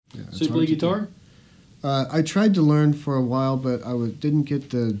So you play guitar? I tried to learn for a while, but I didn't get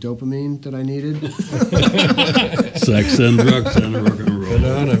the dopamine that I needed. Sex and drugs and rock and roll.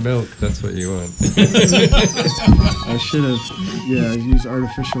 Banana milk, that's what you want. I should have, used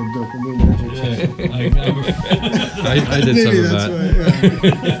artificial dopamine. I did some of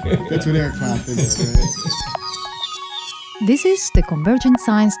that. That's what Eric Clapton did, right? This is the Convergent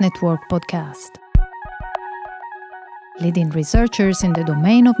Science Network podcast. Leading researchers in the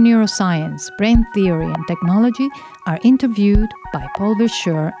domain of neuroscience, brain theory, and technology are interviewed by Paul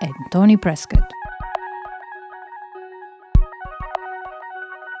Verschure and Tony Prescott.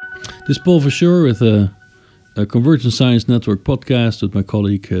 This is Paul Verschure with a Convergent Science Network podcast with my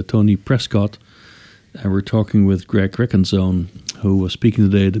colleague Tony Prescott. And we're talking with Greg Reckenzone, who was speaking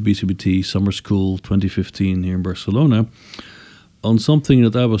today at the BCBT Summer School 2015 here in Barcelona, on something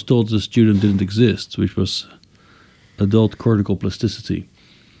that I was told as a student didn't exist, which was adult cortical plasticity.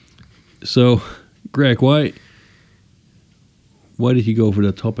 So, Greg, why did you go for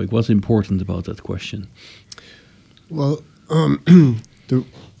that topic? What's important about that question? Well, the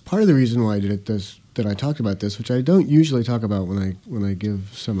part of the reason why I did this, that I talked about this, which I don't usually talk about when I give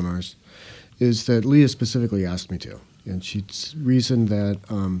seminars, is that Leah specifically asked me to, and she reasoned that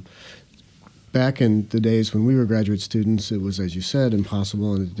back in the days when we were graduate students, it was, as you said,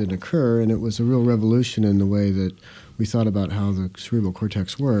 impossible and it didn't occur, and it was a real revolution in the way that we thought about how the cerebral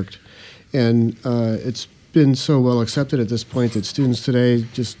cortex worked. And it's been so well accepted at this point that students today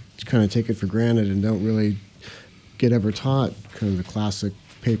just kind of take it for granted and don't really get ever taught kind of the classic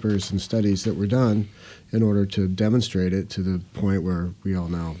papers and studies that were done in order to demonstrate it to the point where we all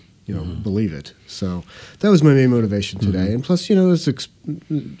now believe it. So that was my main motivation today. Mm-hmm. And plus, it's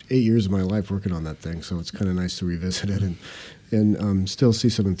 8 years of my life working on that thing, so it's kind of nice to revisit it and still see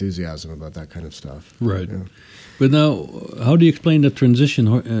some enthusiasm about that kind of stuff. Right. Yeah. But now, how do you explain that transition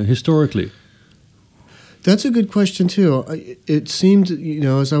historically? That's a good question, too. It seemed,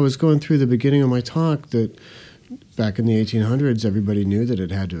 as I was going through the beginning of my talk, that back in the 1800s, everybody knew that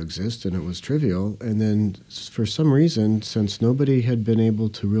it had to exist and it was trivial. And then for some reason, since nobody had been able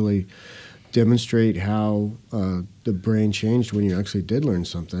to really demonstrate how the brain changed when you actually did learn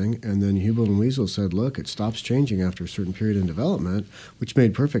something, and then Hubel and Wiesel said, look, it stops changing after a certain period in development, which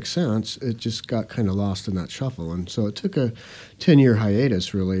made perfect sense. It just got kind of lost in that shuffle. And so it took a 10-year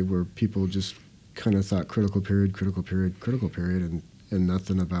hiatus, really, where people just kind of thought critical period, and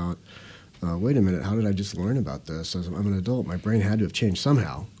nothing about wait a minute, how did I just learn about this? I'm an adult. My brain had to have changed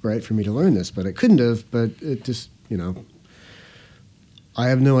somehow, right, for me to learn this, but it couldn't have. But it just, I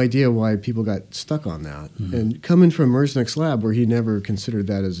have no idea why people got stuck on that. Mm-hmm. And coming from Merznick's lab, where he never considered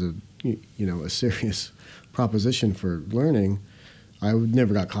that as a serious proposition for learning, I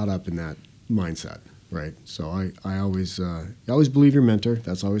never got caught up in that mindset. Right, so I always believe your mentor.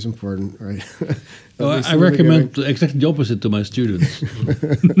 That's always important, right? I recommend exactly the opposite to my students.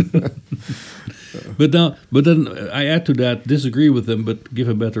 But then I add to that, disagree with them, but give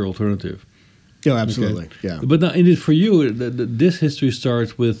a better alternative. Yeah, absolutely. Okay. Yeah. But now, indeed, for you, this history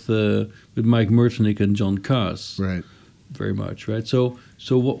starts with Mike Merznick and John Kaas. Right. Very much, right? So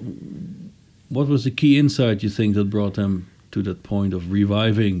what was the key insight you think that brought them to that point of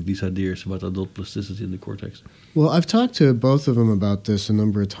reviving these ideas about adult plasticity in the cortex? Well, I've talked to both of them about this a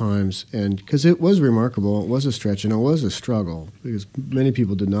number of times, and because it was remarkable, it was a stretch, and it was a struggle, because many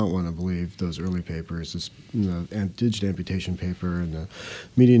people did not want to believe those early papers, this digit amputation paper and the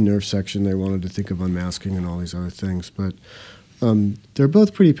median nerve section. They wanted to think of unmasking and all these other things, but they're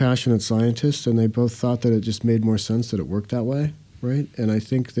both pretty passionate scientists, and they both thought that it just made more sense that it worked that way, right? And I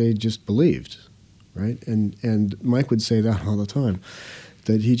think they just believed. Right, and Mike would say that all the time,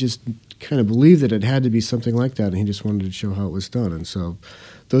 that he just kind of believed that it had to be something like that, and he just wanted to show how it was done. And so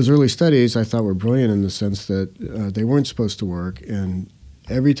those early studies I thought were brilliant in the sense that they weren't supposed to work, and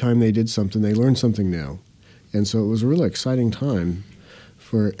every time they did something, they learned something new. And so it was a really exciting time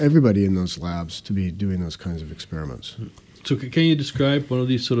for everybody in those labs to be doing those kinds of experiments. So can you describe one of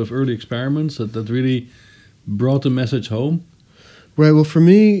these sort of early experiments that really brought the message home? Right, well, for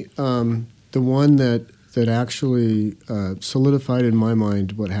me, the one that actually solidified in my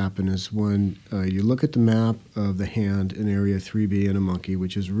mind what happened is when you look at the map of the hand in area 3B in a monkey,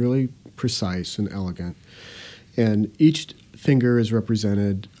 which is really precise and elegant, and each finger is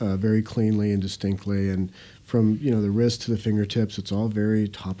represented very cleanly and distinctly, and from the wrist to the fingertips, it's all very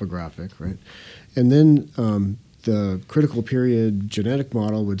topographic, right? And then the critical period genetic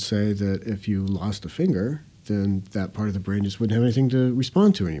model would say that if you lost a finger, then that part of the brain just wouldn't have anything to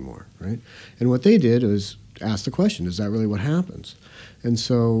respond to anymore, right? And what they did was ask the question, is that really what happens? And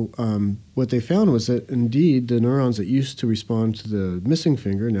so what they found was that indeed the neurons that used to respond to the missing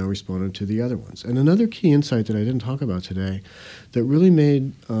finger now responded to the other ones. And another key insight that I didn't talk about today that really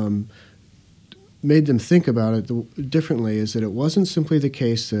made them think about it differently is that it wasn't simply the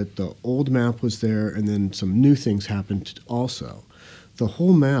case that the old map was there and then some new things happened also. The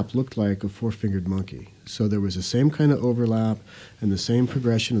whole map looked like a four-fingered monkey. So there was the same kind of overlap and the same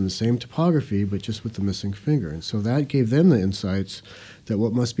progression and the same topography, but just with the missing finger. And so that gave them the insights that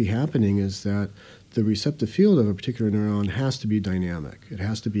what must be happening is that the receptive field of a particular neuron has to be dynamic. It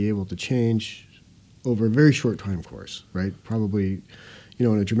has to be able to change over a very short time course, right? Probably, in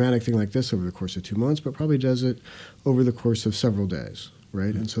a dramatic thing like this over the course of 2 months, but probably does it over the course of several days.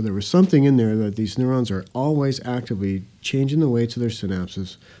 Right? And so there was something in there that these neurons are always actively changing the weights of their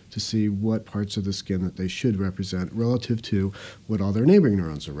synapses to see what parts of the skin that they should represent relative to what all their neighboring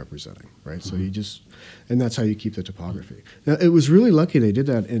neurons are representing, right? Mm-hmm. So and that's how you keep the topography. Now, it was really lucky they did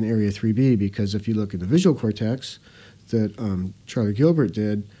that in Area 3B because if you look in the visual cortex that Charlie Gilbert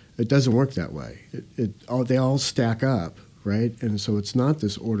did, it doesn't work that way. They all stack up, right? And so it's not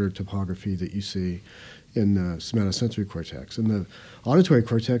this ordered topography that you see in the somatosensory cortex. In the auditory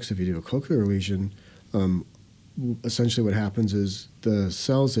cortex, if you do a cochlear lesion, essentially what happens is the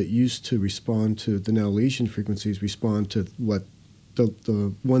cells that used to respond to the now lesion frequencies respond to what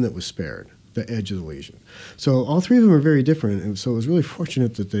the one that was spared, the edge of the lesion. So all three of them are very different, and so it was really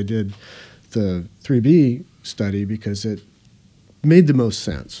fortunate that they did the 3B study because it made the most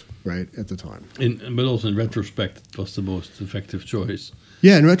sense, right, at the time. But also in retrospect, it was the most effective choice.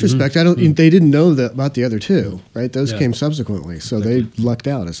 Yeah, in retrospect, they didn't know about the other two, right? Those came subsequently, so exactly. They lucked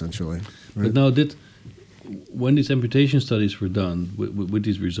out, essentially. Right? But now, when these amputation studies were done with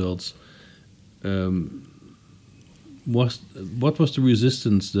these results, what was the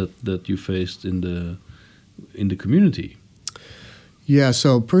resistance that you faced in the community? Yeah,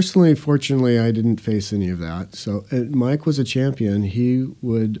 so personally, fortunately, I didn't face any of that. So Mike was a champion. He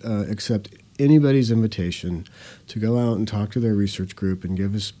would accept anybody's invitation to go out and talk to their research group and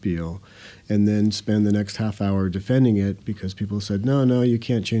give a spiel and then spend the next half hour defending it because people said, no, you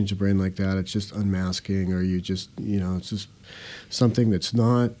can't change the brain like that. It's just unmasking or you just, it's just something that's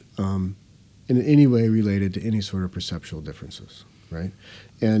not in any way related to any sort of perceptual differences, right?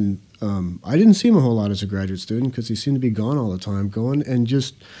 And I didn't see him a whole lot as a graduate student because he seemed to be gone all the time, going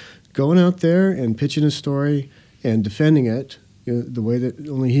out there and pitching his story and defending it the way that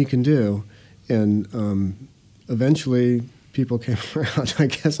only he can do. And eventually people came around, I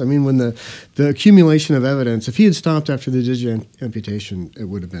guess. I mean, when the accumulation of evidence, if he had stopped after the digit amputation, it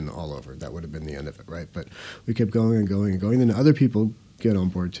would have been all over. That would have been the end of it, right? But we kept going and going and going. Then other people get on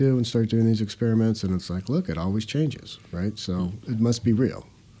board too and start doing these experiments, and it's like, look, it always changes, right? So it must be real,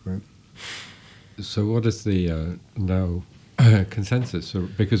 right? So what is the now consensus? So,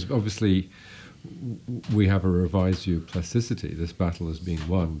 because obviously we have a revised view of plasticity. This battle is being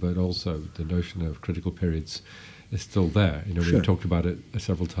won, but also the notion of critical periods is still there. Sure. We've talked about it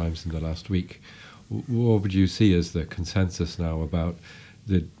several times in the last week. What would you see as the consensus now about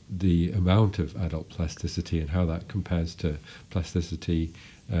the amount of adult plasticity and how that compares to plasticity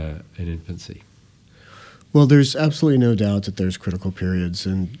in infancy? Well, there's absolutely no doubt that there's critical periods,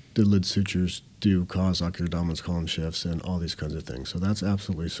 and the lid sutures do cause ocular dominance column shifts and all these kinds of things. So that's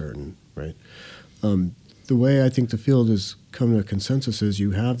absolutely certain, right? The way I think the field has come to a consensus is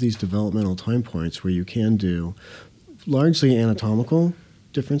you have these developmental time points where you can do largely anatomical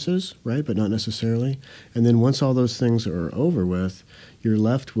differences, right, but not necessarily. And then once all those things are over with, you're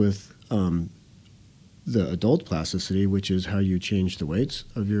left with the adult plasticity, which is how you change the weights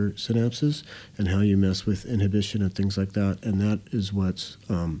of your synapses and how you mess with inhibition and things like that. And that is what's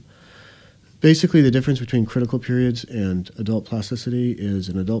basically the difference between critical periods and adult plasticity is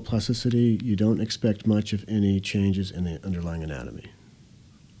in adult plasticity, you don't expect much, if any, changes in the underlying anatomy.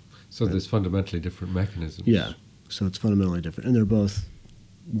 So there's fundamentally different mechanisms. Yeah, so it's fundamentally different. And they're both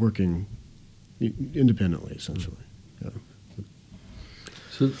working independently, essentially. Yeah.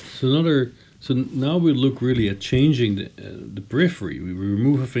 So now we look really at changing the periphery. We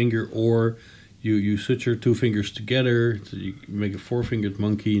remove a finger, or you suture two fingers together, so you make a four-fingered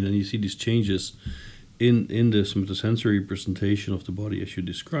monkey, and then you see these changes in the somatosensory representation of the body as you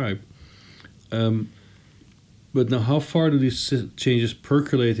described. But now, how far do these changes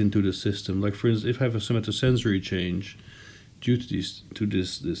percolate into the system? Like, for instance, if I have a somatosensory change due to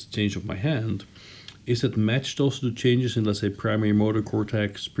this change of my hand, is that matched also to changes in, let's say, primary motor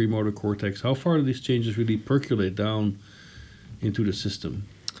cortex, premotor cortex? How far do these changes really percolate down into the system?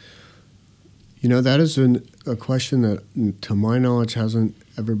 That is a question that, to my knowledge, hasn't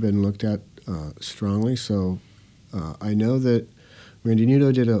ever been looked at strongly. So I know that Randy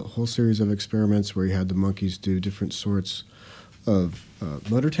Nudo did a whole series of experiments where he had the monkeys do different sorts of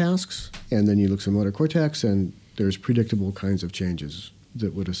motor tasks, and then you look at motor cortex, and there's predictable kinds of changes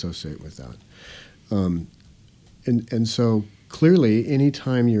that would associate with that. And so clearly,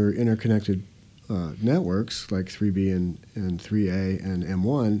 anytime you're interconnected networks like 3B and 3A and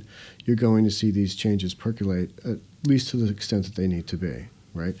M1, you're going to see these changes percolate, at least to the extent that they need to be,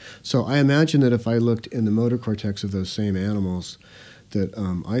 right? So I imagine that if I looked in the motor cortex of those same animals that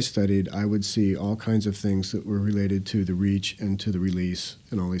I studied, I would see all kinds of things that were related to the reach and to the release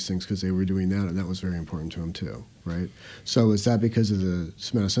and all these things, because they were doing that, and that was very important to them too, right? So is that because of the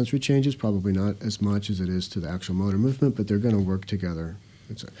somatosensory changes? Probably not as much as it is to the actual motor movement, but they're going to work together.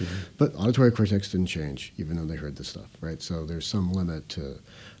 But auditory cortex didn't change, even though they heard the stuff, right? So there's some limit to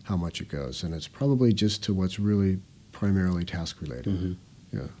how much it goes, and it's probably just to what's really primarily task-related.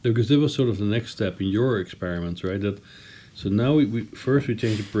 Mm-hmm. Yeah. Because that was sort of the next step in your experiments, right? So now we first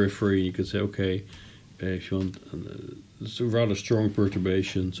change the periphery. You could say, okay, if you want it's a rather strong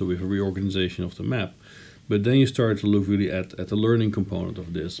perturbation, so we have a reorganization of the map. But then you start to look really at the learning component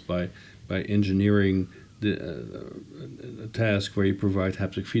of this by engineering a task where you provide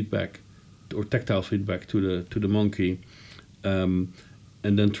haptic feedback or tactile feedback to the monkey, and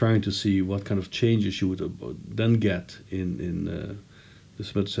then trying to see what kind of changes you would then get in the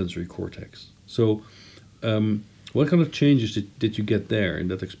somatosensory cortex. So, what kind of changes did you get there in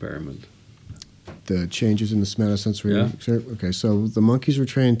that experiment? The changes in the somatosensory. Yeah. Okay, so the monkeys were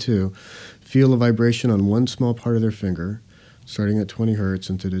trained to feel a vibration on one small part of their finger, starting at 20 hertz,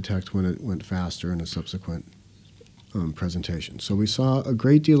 and to detect when it went faster in a subsequent presentation. So we saw a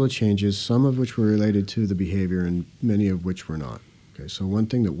great deal of changes, some of which were related to the behavior and many of which were not. Okay, so one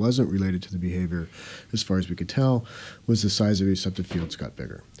thing that wasn't related to the behavior, as far as we could tell, was the size of the receptive fields got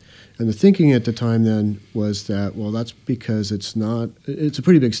bigger. And the thinking at the time then was that, well, that's because it's a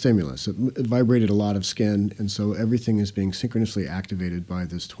pretty big stimulus. It vibrated a lot of skin, and so everything is being synchronously activated by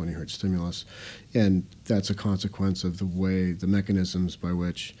this 20 hertz stimulus. And that's a consequence of the mechanisms by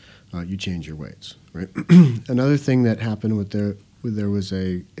which you change your weights, right? Another thing that happened there was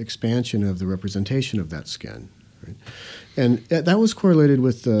a expansion of the representation of that skin, right? And that was correlated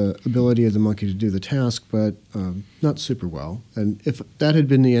with the ability of the monkey to do the task, but not super well. And if that had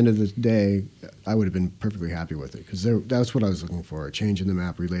been the end of the day, I would have been perfectly happy with it, because that's what I was looking for, a change in the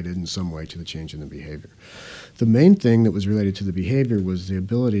map related in some way to the change in the behavior. The main thing that was related to the behavior was the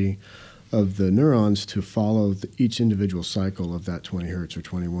ability of the neurons to follow each individual cycle of that 20 hertz or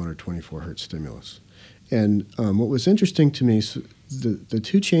 21 or 24 hertz stimulus. And what was interesting to me, so the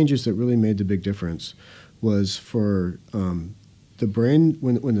two changes that really made the big difference was for the brain,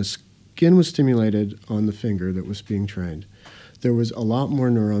 when the skin was stimulated on the finger that was being trained, there was a lot more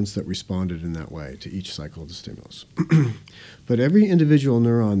neurons that responded in that way to each cycle of the stimulus. But every individual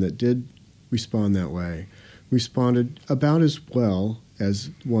neuron that did respond that way responded about as well as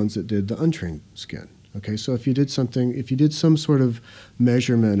ones that did the untrained skin. Okay, so if you did some sort of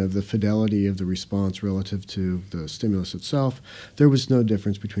measurement of the fidelity of the response relative to the stimulus itself, there was no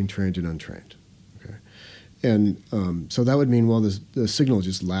difference between trained and untrained. And so that would mean, well, the signal is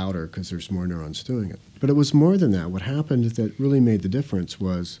just louder because there's more neurons doing it. But it was more than that. What happened that really made the difference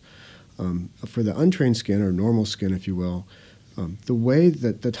was for the untrained skin, or normal skin, if you will, the way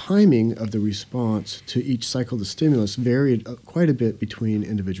that the timing of the response to each cycle of the stimulus varied quite a bit between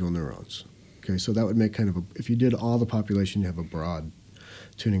individual neurons. Okay, so that would make if you did all the population, you have a broad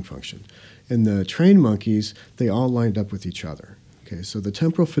tuning function. In the trained monkeys, they all lined up with each other. Okay, so the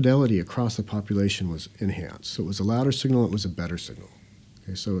temporal fidelity across the population was enhanced. So it was a louder signal, it was a better signal.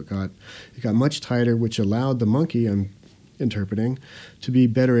 Okay, so it got much tighter, which allowed the monkey, I'm interpreting, to be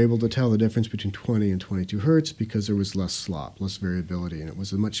better able to tell the difference between 20 and 22 hertz, because there was less slop, less variability, and it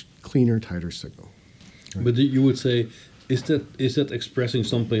was a much cleaner, tighter signal. Right. But you would say, is that expressing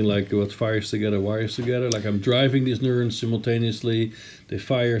something like what fires together wires together? Like, I'm driving these neurons simultaneously, they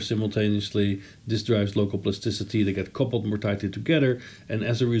fire simultaneously, this drives local plasticity, they get coupled more tightly together, and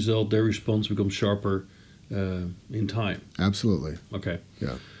as a result, their response becomes sharper in time. Absolutely. Okay.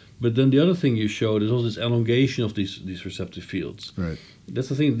 Yeah. But then the other thing you showed is also this elongation of these receptive fields. Right. That's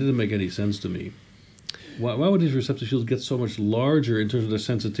the thing that didn't make any sense to me. Why would these receptive fields get so much larger in terms of their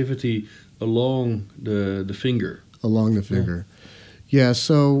sensitivity along the finger? Along the finger. Yeah,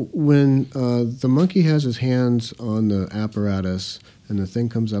 so when the monkey has his hands on the apparatus and the thing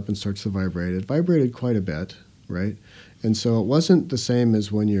comes up and starts to vibrate, it vibrated quite a bit, right? And so it wasn't the same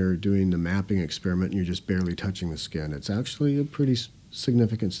as when you're doing the mapping experiment and you're just barely touching the skin. It's actually a pretty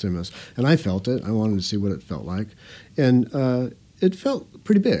significant stimulus. And I felt it. I wanted to see what it felt like. And it felt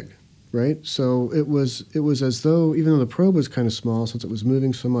pretty big. right? So it was as though, even though the probe was kind of small, since it was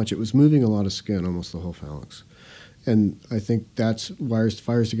moving so much, it was moving a lot of skin, almost the whole phalanx. And I think that's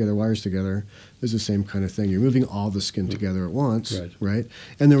fires together is the same kind of thing. You're moving all the skin together at once, right?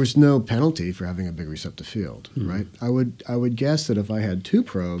 And there was no penalty for having a big receptive field, right? I would guess that if I had 2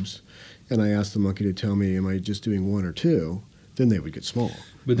 probes and I asked the monkey to tell me, am I just doing 1 or 2, then they would get small.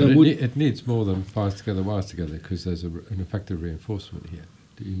 But it needs more than wires together, because there's an effective reinforcement here.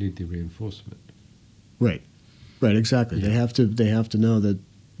 You need the reinforcement. Right, exactly. Yeah. They have to know that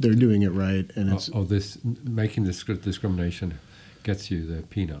they're doing it right, and it's this making this discrimination gets you the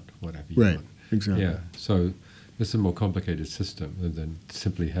peanut, whatever you right. want. Exactly. Yeah. So this is a more complicated system than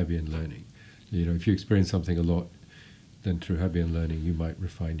simply Hebbian learning. If you experience something a lot, then through Hebbian learning you might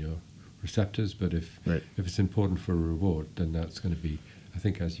refine your receptors. But if it's important for a reward, then that's going to be, I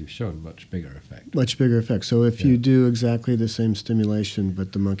think, as you've shown, much bigger effect. Much bigger effect. So if you do exactly the same stimulation,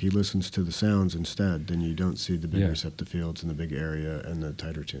 but the monkey listens to the sounds instead, then you don't see the big receptive fields in the big area and the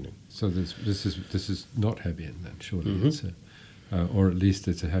tighter tuning. So this is not Hebbian then, surely. It's or at least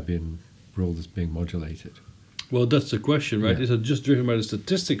it's a Hebbian rule that's being modulated. Well, that's the question, right? Yeah. Is it just driven by the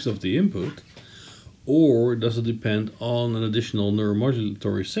statistics of the input, or does it depend on an additional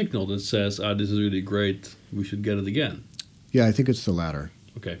neuromodulatory signal that says, this is really great, we should get it again? Yeah, I think it's the latter.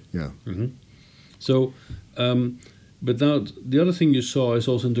 Okay. Yeah. Mm-hmm. So, but now the other thing you saw is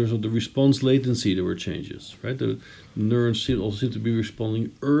also in terms of the response latency, there were changes, right? The neurons also seem to be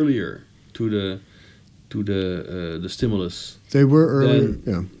responding earlier to the stimulus. They were earlier,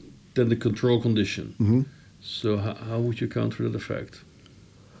 than the control condition. Mm-hmm. So how would you counter that effect?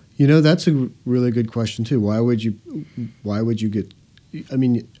 That's a really good question too. Why would you get? I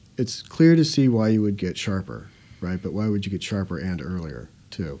mean, it's clear to see why you would get sharper, right? But why would you get sharper and earlier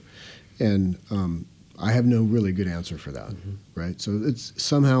too? And I have no really good answer for that, right? So it's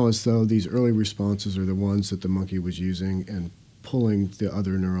somehow as though these early responses are the ones that the monkey was using and pulling the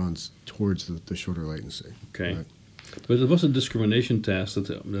other neurons towards the shorter latency. Okay. Right? But it was a discrimination task that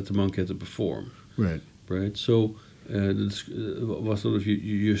the monkey had to perform. Right. Right. So was sort of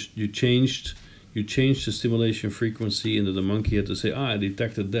you changed the stimulation frequency, and that the monkey had to say, I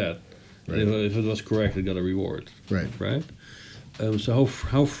detected that. Right. If it was correct, it got a reward. Right. Right. So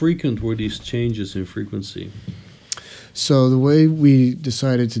how frequent were these changes in frequency? So the way we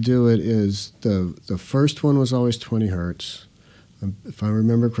decided to do it is the first one was always 20 hertz. If I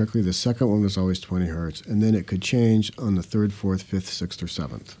remember correctly, the second one was always 20 hertz, and then it could change on the 3rd, 4th, 5th, 6th, or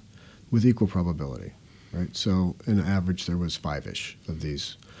 7th with equal probability, right? So in average, there was 5-ish of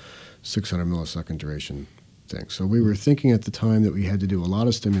these 600 millisecond duration things. So we were thinking at the time that we had to do a lot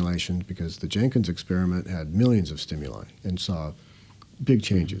of stimulation because the Jenkins experiment had millions of stimuli and saw big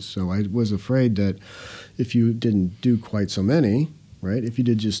changes. So I was afraid that if you didn't do quite so many, right, if you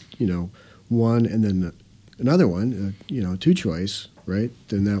did just, one and then another one, 2 choice, right,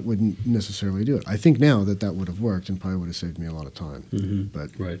 then that wouldn't necessarily do it. I think now that would have worked and probably would have saved me a lot of time. Mm-hmm.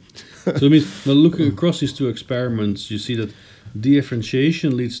 But right. So it means, well, looking across these 2 experiments, you see that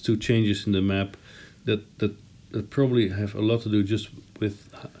differentiation leads to changes in the map that probably have a lot to do just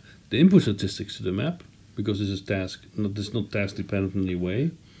with the input statistics to the map, because this is not task dependent in any way.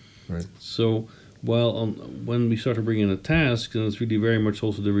 Right. So when we start to bring in a task, then it's really very much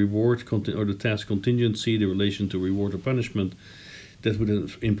also the reward or the task contingency, the relation to reward or punishment, that would then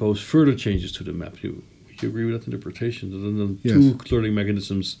impose further changes to the map. Would you agree with that interpretation? That then Yes. 2 learning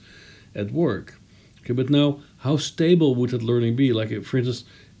mechanisms at work. Okay, but now how stable would that learning be? Like, for instance,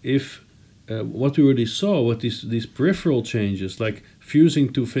 if what we already saw with these peripheral changes, like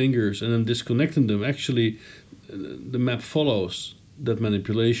fusing 2 fingers and then disconnecting them, actually the map follows that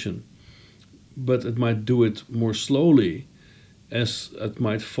manipulation. But it might do it more slowly, as it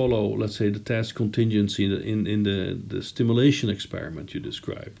might follow, let's say, the task contingency in the stimulation experiment you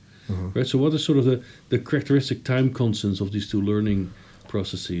described. Right? So what is sort of the characteristic time constants of these 2 learning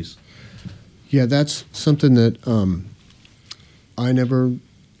processes? yeah, that's something that I never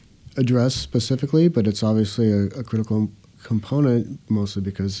address specifically, but it's obviously a critical component, mostly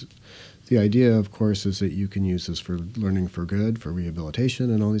because the idea, of course, is that you can use this for learning for good, for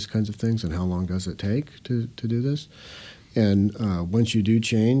rehabilitation, and all these kinds of things. And how long does it take to do this? And once you do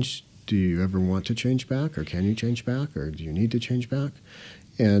change, do you ever want to change back, or can you change back, or do you need to change back?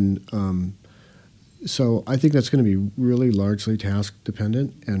 And so I think that's going to be really largely task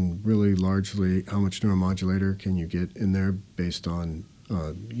dependent, and really largely how much neuromodulator can you get in there based on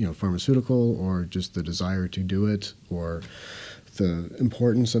pharmaceutical, or just the desire to do it, or the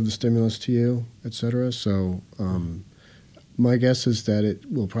importance of the stimulus to you, et cetera. So my guess is that it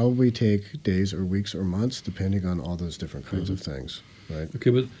will probably take days or weeks or months, depending on all those different kinds of things. right? Okay,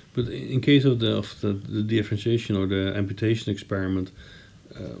 but in case of the differentiation or the amputation experiment,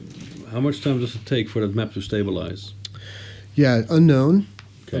 how much time does it take for that map to stabilize? Yeah, unknown.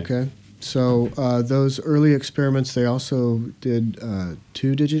 Okay. Okay. So those early experiments, they also did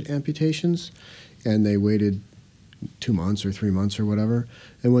 2-digit amputations, and they waited 2 months or 3 months or whatever.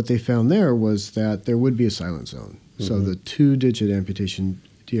 And what they found there was that there would be a silent zone. So the 2-digit amputation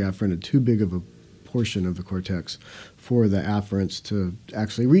deafferented too big of a portion of the cortex for the afferents to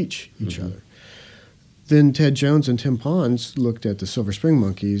actually reach each other. Then Ted Jones and Tim Pons looked at the Silver Spring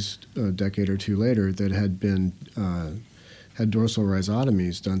monkeys a decade or two later that had been had dorsal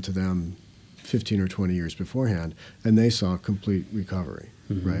rhizotomies done to them 15 or 20 years beforehand, and they saw complete recovery,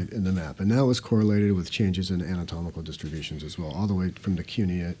 right, in the map. And that was correlated with changes in anatomical distributions as well, all the way from the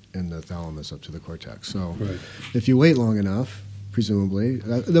cunea and the thalamus up to the cortex. So Right. if you wait long enough, presumably,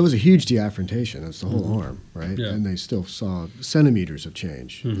 that was a huge deafferentation. That's the whole arm, right? Yeah. And they still saw centimeters of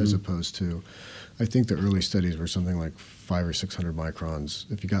change as opposed to, I think the early studies were something like 500 or 600 microns.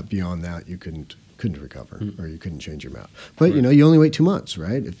 If you got beyond that, you couldn't recover or you couldn't change your map. But you know, you only wait 2 months,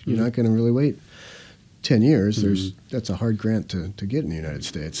 right? If you're not going to really wait 10 years, that's a hard grant to get in the United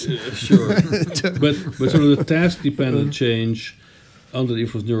States. Sure. but sort of the task-dependent change under the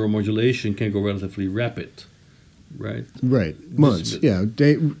influence of neuromodulation can go relatively rapid, right? Right, months, This- yeah,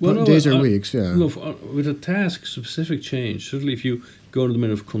 no, days or weeks, yeah. No, with a task-specific change, certainly if you go into the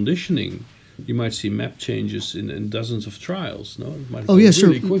domain of conditioning, you might see map changes in dozens of trials. No, it might Oh go yeah,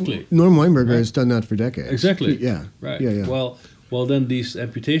 really sure. quickly. Norm Weinberger Right. has done that for decades. Exactly. Yeah. Right. Yeah. Well, then these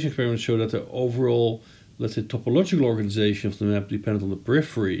amputation experiments show that the overall, let's say, topological organization of the map dependent on the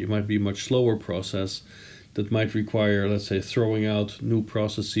periphery. It might be a much slower process that might require, let's say, throwing out new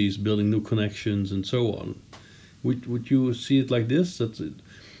processes, building new connections, and so on. Would you see it like this? That the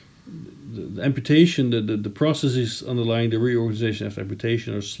amputation, the processes underlying the reorganization after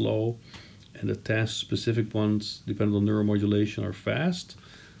amputation are slow, and the task-specific ones, dependent on neuromodulation, are fast?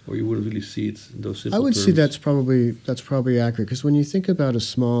 Or you wouldn't really see it in those simple I would terms? say that's probably accurate, because when you think about a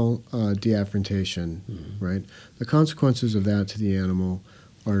small deafferentation, right, the consequences of that to the animal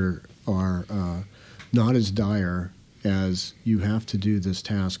are not as dire as you have to do this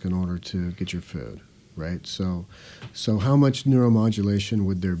task in order to get your food, right? So how much neuromodulation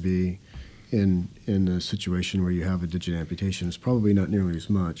would there be in a situation where you have a digit amputation? Is probably not nearly as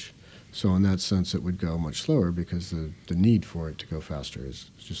much. So in that sense, it would go much slower because the need for it to go faster is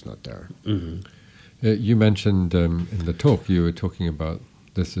just not there. You mentioned in the talk, you were talking about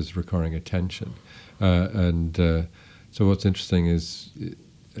this as requiring attention. So what's interesting is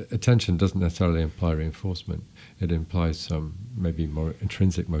attention doesn't necessarily imply reinforcement. It implies some maybe more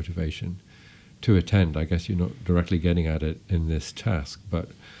intrinsic motivation to attend. I guess you're not directly getting at it in this task, but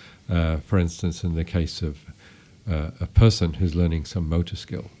for instance, in the case of a person who's learning some motor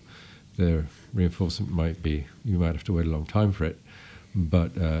skill, their reinforcement might be, you might have to wait a long time for it,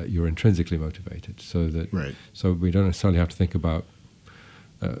 but you're intrinsically motivated. So that, Right. so we don't necessarily have to think about,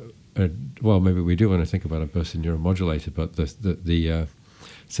 well, maybe we do want to think about a burst neuromodulator, but the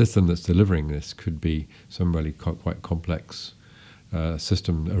system that's delivering this could be some really quite complex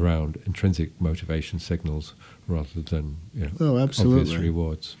system around intrinsic motivation signals rather than Oh, absolutely. obvious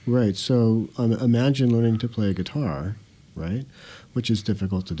rewards. Right. So imagine learning to play guitar, right? Which is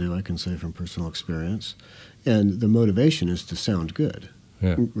difficult to do, I can say from personal experience. And the motivation is to sound good,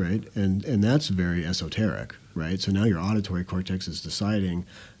 Yeah. right? And that's very esoteric, right? So now your auditory cortex is deciding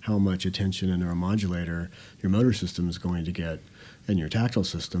how much attention a neuromodulator your motor system is going to get, and your tactile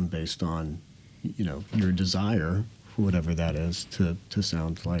system based on, your desire, whatever that is, to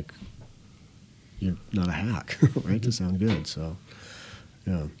sound like you're not a hack, right? To sound good. So,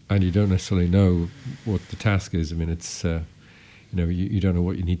 yeah. And you don't necessarily know what the task is. I mean, it's, you don't know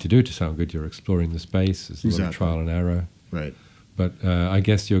what you need to do to sound good. You're exploring the space. There's a lot of Exactly. trial and error. Right. But I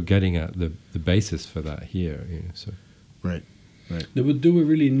guess you're getting at the basis for that here. So. Right. But do we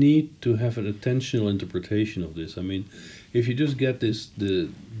really need to have an attentional interpretation of this? I mean, if you just get the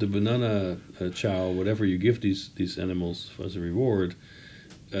banana chow, whatever you give these animals as a reward,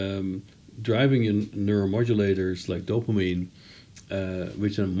 driving in neuromodulators like dopamine,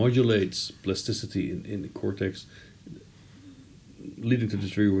 which then modulates plasticity in the cortex, leading to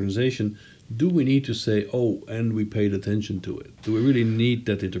this reorganization, do we need to say, and we paid attention to it? Do we really need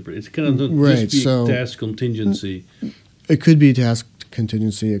that interpretation? It cannot Right, just be so- task contingency. It could be task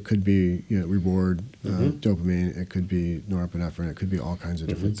contingency. It could be reward, dopamine. It could be norepinephrine. It could be all kinds of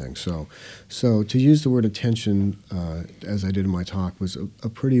different things. So to use the word attention, as I did in my talk, was a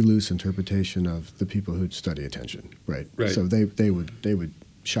pretty loose interpretation of the people who'd study attention. Right. Right. So they would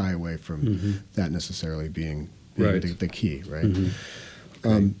shy away from that necessarily being being Right. the key, right?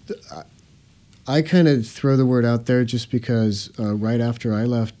 Okay. I kind of throw the word out there just because right after I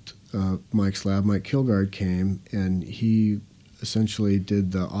left Mike's lab, Mike Kilgard came, and he essentially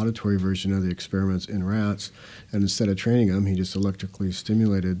did the auditory version of the experiments in rats, and instead of training them, he just electrically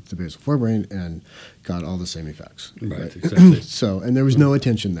stimulated the basal forebrain and got all the same effects. Right, exactly. So, and there was no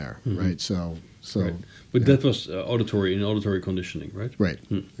attention there, right? So, Right. But that was auditory conditioning, right? right,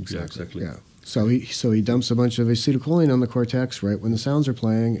 Yeah, exactly. exactly. Yeah. So he dumps a bunch of acetylcholine on the cortex right when the sounds are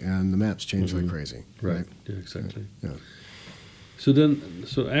playing, and the maps change like crazy. Right. Yeah, exactly. Yeah.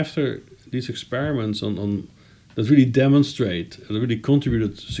 So after these experiments on that really really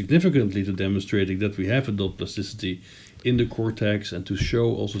contributed significantly to demonstrating that we have adult plasticity in the cortex, and to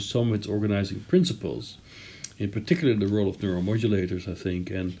show also some of its organizing principles, in particular the role of neuromodulators, I think,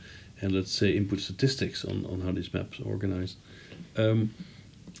 and let's say input statistics on how these maps are organized.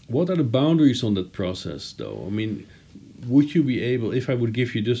 What are the boundaries on that process, though? I mean, would you be able, if I would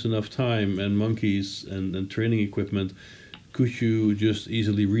give you just enough time and monkeys and training equipment, could you just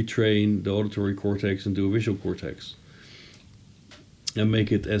easily retrain the auditory cortex into a visual cortex and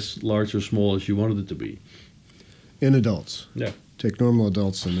make it as large or small as you wanted it to be? In adults. Yeah. Take normal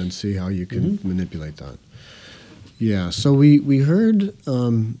adults and then see how you can manipulate that. Yeah, so we heard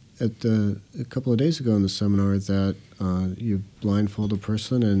a couple of days ago in the seminar that you blindfold a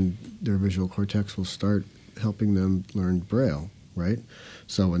person and their visual cortex will start helping them learn Braille, right?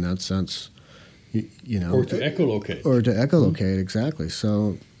 So in that sense, you know, Or to echolocate. or to echolocate, exactly.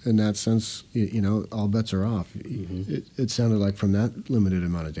 So in that sense, you know, all bets are off. It sounded like from that limited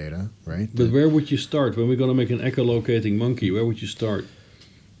amount of data, right? But where would you start? When we're going to make an echolocating monkey, where would you start?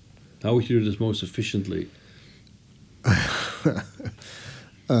 How would you do this most efficiently?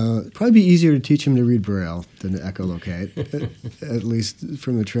 Probably be easier to teach him to read Braille than to echolocate, at least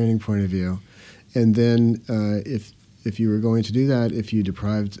from the training point of view. And then if you were going to do that, if you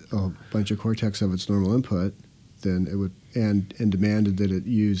deprived a bunch of cortex of its normal input, then it would and demanded that it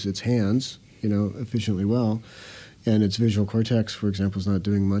use its hands, you know, efficiently well, and its visual cortex, for example, is not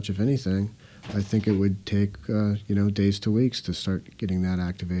doing much, if anything. I think it would take you know, days to weeks to start getting that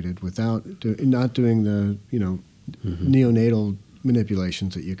activated without not doing the, you know, neonatal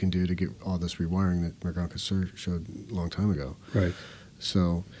manipulations that you can do to get all this rewiring that Marganka showed a long time ago. Right.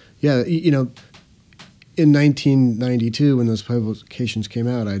 So, yeah, you know, in 1992, when those publications came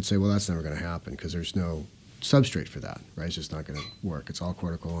out, I'd say, well, that's never going to happen because there's no substrate for that, right? It's just not going to work. It's all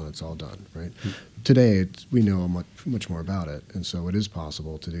cortical and it's all done, right? Today, we know much more about it, and so it is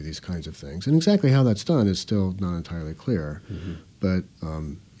possible to do these kinds of things. And exactly how that's done is still not entirely clear, but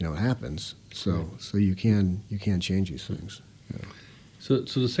you know, it happens. So you can change these things. Yeah. So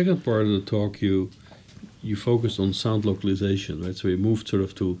the second part of the talk, you focused on sound localization, right? So we moved sort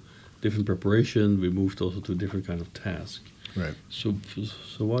of to different preparation. We moved also to different kind of tasks. Right. So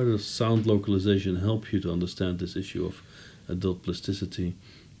why does sound localization help you to understand this issue of adult plasticity?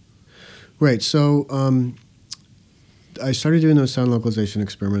 Right. So I started doing those sound localization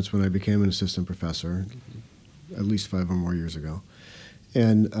experiments when I became an assistant professor, at least 5 or more years ago.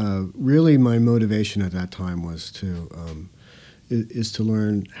 And really my motivation at that time was to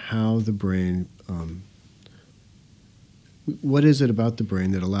learn how the brain, what is it about the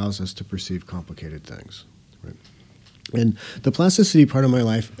brain that allows us to perceive complicated things, right? And the plasticity part of my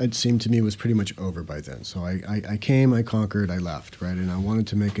life, it seemed to me, was pretty much over by then. So I came, I conquered, I left, right? And I wanted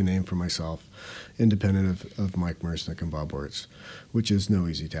to make a name for myself, independent of Mike Mersnick and Bob Wirtz, which is no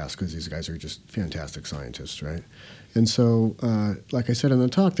easy task because these guys are just fantastic scientists, right? And so, like I said in the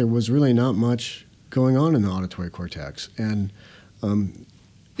talk, there was really not much going on in the auditory cortex. And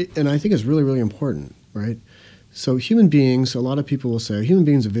I think it's really, really important, right? So human beings, a lot of people will say, human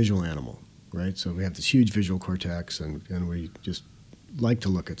beings are a visual animal, right? So we have this huge visual cortex, and we just like to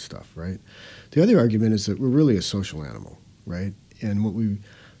look at stuff, right? The other argument is that we're really a social animal, right? And what we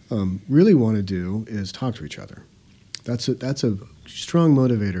really want to do is talk to each other. That's a strong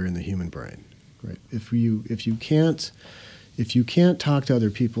motivator in the human brain, right? If you can't talk to other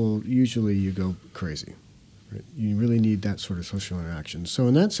people, usually you go crazy. Right? You really need that sort of social interaction. So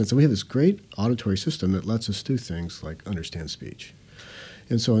in that sense, we have this great auditory system that lets us do things like understand speech.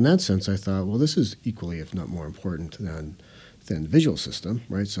 And so in that sense, I thought, well, this is equally, if not more important than the visual system,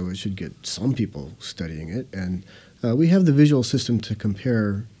 right? So it should get some people studying it. And we have the visual system to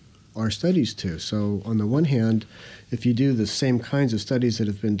compare our studies to. So on the one hand, if you do the same kinds of studies that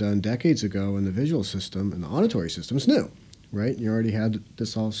have been done decades ago in the visual system and the auditory system, it's new, right? You already had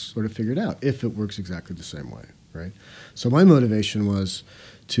this all sort of figured out, if it works exactly the same way, right? So my motivation was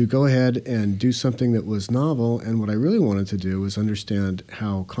to go ahead and do something that was novel. And what I really wanted to do was understand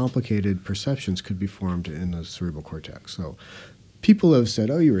how complicated perceptions could be formed in the cerebral cortex. So people have said,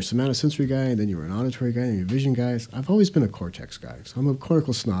 oh, you were a somatosensory guy, and then you were an auditory guy, and you're a vision guy. I've always been a cortex guy. So I'm a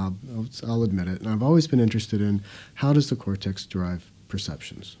cortical snob, I'll admit it. And I've always been interested in how does the cortex derive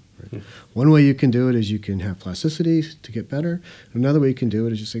perceptions. Right? One way you can do it is you can have plasticity to get better. Another way you can do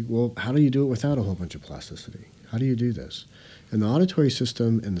it is you say, well, how do you do it without a whole bunch of plasticity? How do you do this? And the auditory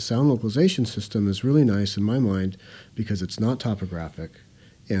system and the sound localization system is really nice in my mind because it's not topographic,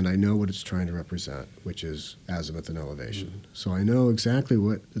 and I know what it's trying to represent, which is azimuth and elevation. Mm-hmm. So I know exactly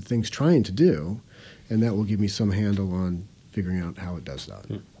what the thing's trying to do, and that will give me some handle on figuring out how it does that.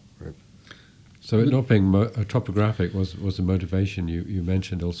 Yeah. Right. So it not being topographic was a motivation you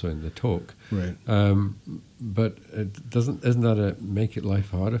mentioned also in the talk. Right. But isn't that make it life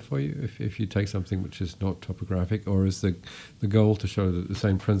harder for you if you take something which is not topographic, or is the goal to show that the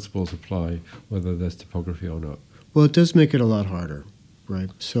same principles apply whether there's topography or not? Well, it does make it a lot harder, right?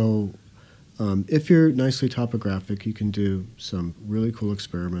 So if you're nicely topographic, you can do some really cool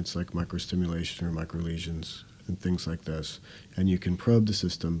experiments like microstimulation or microlesions and things like this, and you can probe the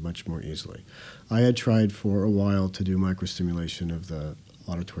system much more easily. I had tried for a while to do microstimulation of the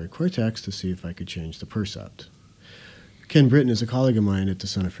auditory cortex to see if I could change the percept. Ken Britton is a colleague of mine at the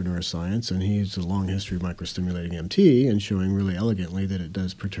Center for Neuroscience, and he has a long history of microstimulating MT and showing really elegantly that it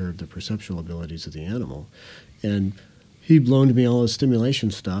does perturb the perceptual abilities of the animal. And he'd loaned me all his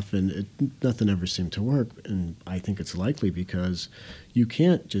stimulation stuff, and nothing ever seemed to work. And I think it's likely because you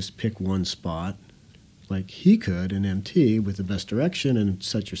can't just pick one spot like he could in MT with the best direction and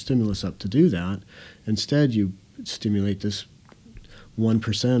set your stimulus up to do that. Instead, you stimulate this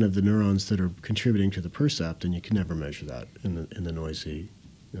 1% of the neurons that are contributing to the percept, and you can never measure that in the noisy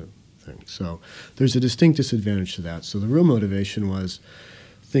thing. So there's a distinct disadvantage to that. So the real motivation was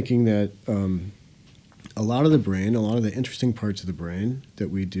thinking that a lot of the brain, a lot of the interesting parts of the brain that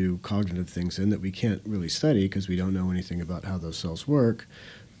we do cognitive things in that we can't really study because we don't know anything about how those cells work,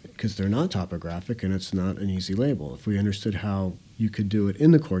 because they're not topographic and it's not an easy label. If we understood how you could do it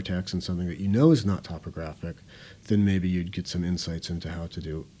in the cortex and something that you know is not topographic, then maybe you'd get some insights into how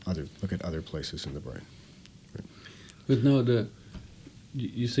to look at other places in the brain. Right. But no,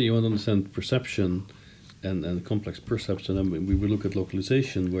 you say you want to understand perception and complex perception, and we will look at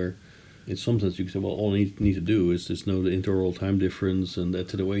localization where in some sense you can say, well, all I need to do is just know the interoral time difference and the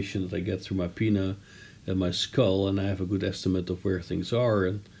attenuation that I get through my pinna and my skull, and I have a good estimate of where things are,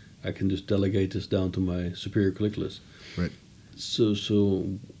 and I can just delegate this down to my superior colliculus. Right. So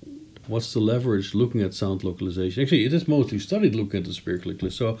what's the leverage looking at sound localization? Actually, it is mostly studied looking at the superior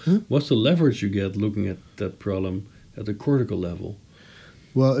colliculus. So what's the leverage you get looking at that problem at the cortical level?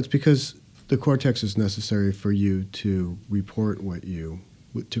 Well, it's because the cortex is necessary for you to report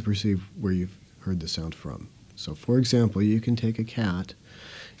to perceive where you've heard the sound from. So, for example, you can take a cat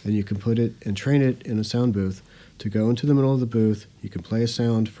and you can put it and train it in a sound booth to go into the middle of the booth. You can play a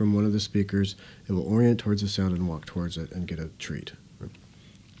sound from one of the speakers. It will orient towards the sound and walk towards it and get a treat.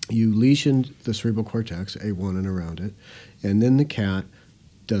 You leash in the cerebral cortex, A1 and around it, and then the cat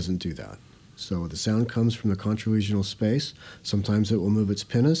doesn't do that. So the sound comes from the contralesional space. Sometimes it will move its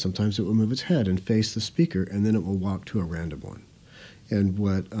pinna, sometimes it will move its head and face the speaker, and then it will walk to a random one. And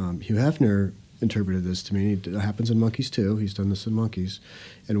what Hugh Hefner interpreted this to mean, it happens in monkeys too, he's done this in monkeys,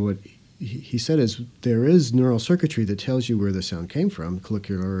 and what he said is there is neural circuitry that tells you where the sound came from,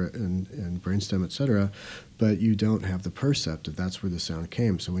 collicular and brainstem, et cetera, but you don't have the percept if that's where the sound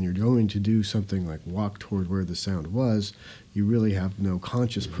came. So when you're going to do something like walk toward where the sound was, you really have no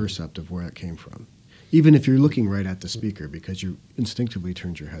conscious percept of where it came from, even if you're looking right at the speaker because you instinctively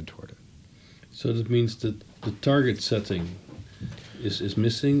turned your head toward it. So that means that the target setting is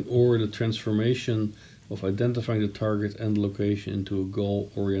missing, or the transformation of identifying the target and location into a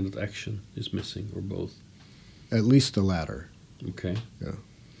goal-oriented action is missing, or both? At least the latter. Okay. Yeah.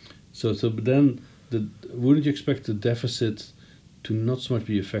 So but then, wouldn't you expect the deficit to not so much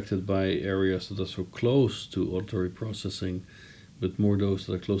be affected by areas that are so close to auditory processing, but more those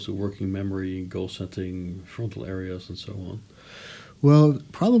that are close to working memory, goal setting, frontal areas, and so on? Well,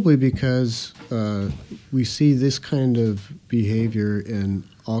 probably because we see this kind of behavior in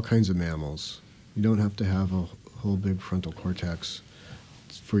all kinds of mammals. You don't have to have a whole big frontal cortex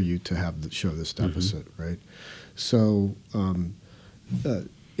for you to show this deficit, right? So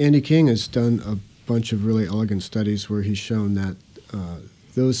Andy King has done a bunch of really elegant studies where he's shown that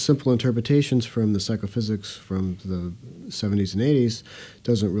those simple interpretations from the psychophysics from the 70s and 80s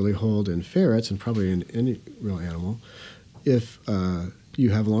doesn't really hold in ferrets and probably in any real animal. If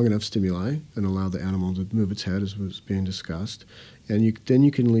you have long enough stimuli and allow the animal to move its head, as was being discussed, and then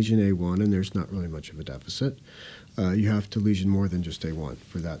you can lesion A1, and there's not really much of a deficit. You have to lesion more than just A1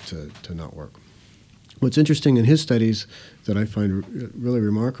 for that to not work. What's interesting in his studies that I find really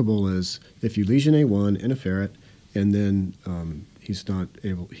remarkable is if you lesion A1 in a ferret, and then he's not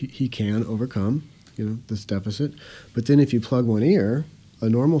able, he can overcome, this deficit, but then if you plug one ear, a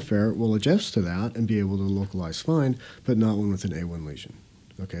normal ferret will adjust to that and be able to localize fine, but not one with an A1 lesion.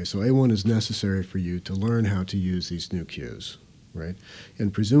 Okay, so A1 is necessary for you to learn how to use these new cues, right?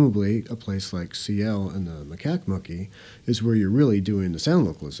 And presumably a place like CL in the macaque monkey is where you're really doing the sound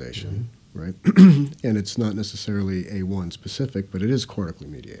localization, right? And it's not necessarily A1 specific, but it is cortically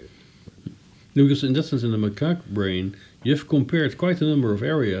mediated. No, because in that sense, in the macaque brain, you've compared quite a number of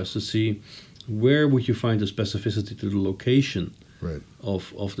areas to see where would you find the specificity to the location Right.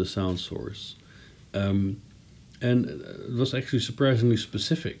 of the sound source. And it was actually surprisingly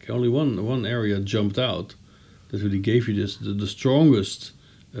specific. Only one area jumped out that really gave you the strongest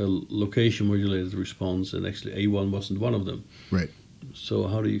location modulated response, and actually A1 wasn't one of them. Right. So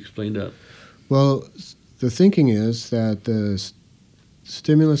how do you explain that? Well, the thinking is that the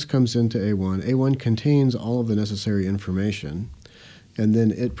stimulus comes into A1. A1 contains all of the necessary information, and then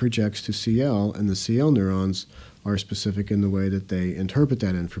it projects to CL, and the CL neurons are specific in the way that they interpret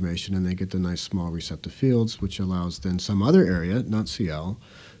that information, and they get the nice small receptive fields, which allows then some other area, not CL,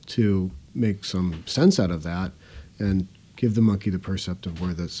 to make some sense out of that and give the monkey the percept of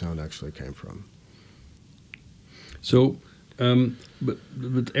where that sound actually came from. So,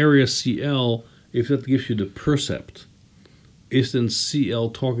 but area CL, if that gives you the percept, is then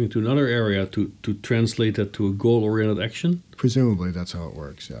CL talking to another area to translate that to a goal-oriented action? Presumably, that's how it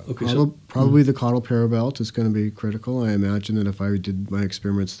works, yeah. Okay, probably the caudal parabelt is going to be critical. I imagine that if I did my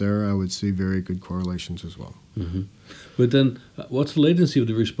experiments there, I would see very good correlations as well. Mm-hmm. But then, what's the latency of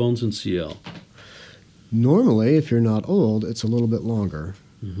the response in CL? Normally, if you're not old, it's a little bit longer.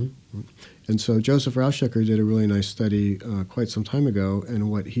 Mm-hmm. And so Joseph Rauschecker did a really nice study quite some time ago,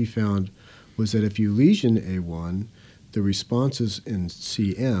 and what he found was that if you lesion A1, the responses in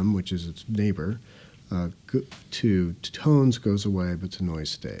CM, which is its neighbor, to tones goes away, but to noise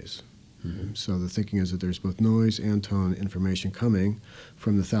stays. Mm-hmm. So the thinking is that there's both noise and tone information coming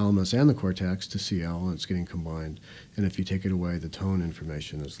from the thalamus and the cortex to CL, and it's getting combined. And if you take it away, the tone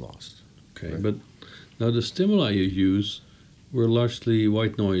information is lost. Okay, Right. but now the stimuli you use were largely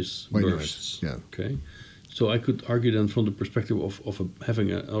white noise bursts. Yeah. Okay, so I could argue then from the perspective of having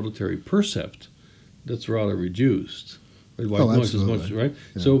an auditory percept, that's rather reduced. Right? White noise is much, right?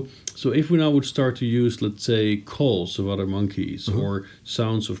 Yeah. So if we now would start to use, let's say, calls of other monkeys or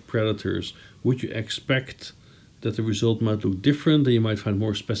sounds of predators, would you expect that the result might look different, and you might find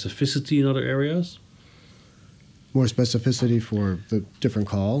more specificity in other areas? More specificity for the different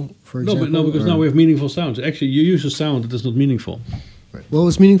call, for example? No, because now we have meaningful sounds. Actually, you use a sound that is not meaningful. Right. Well, it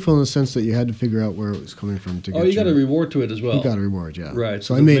was meaningful in the sense that you had to figure out where it was coming from to get You got a reward to it as well. You got a reward, yeah. Right.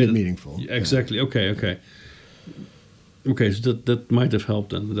 So I made it meaningful. Exactly. Yeah. Okay. Okay, so that might have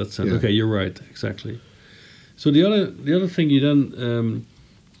helped then in that sense. Yeah. Okay, you're right. Exactly. So the other thing you then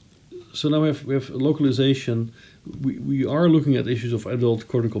so now we have localization. We are looking at issues of adult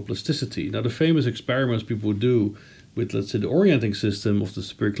cortical plasticity. Now the famous experiments people would do with, let's say, the orienting system of the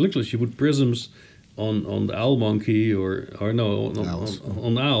superior colliculus, you put prisms on the owl monkey on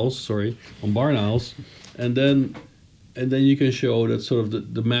owls, sorry, on barn owls, and then you can show that sort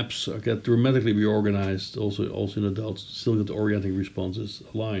of the maps get dramatically reorganized, also in adults, still get the orienting responses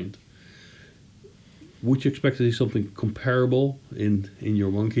aligned. Would you expect to see something comparable in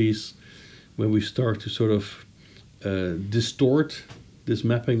your monkeys when we start to sort of distort this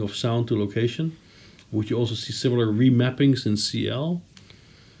mapping of sound to location? Would you also see similar remappings in CL?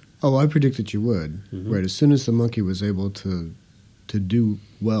 Oh, I predict that you would. Mm-hmm. Right. As soon as the monkey was able to do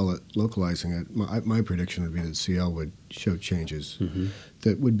well at localizing it, my prediction would be that CL would show changes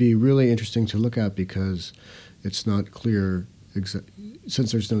that would be really interesting to look at, because it's not clear.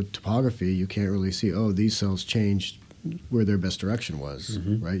 Since there's no topography, you can't really see, these cells changed where their best direction was,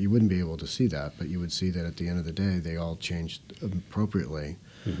 right? You wouldn't be able to see that, but you would see that at the end of the day, they all changed appropriately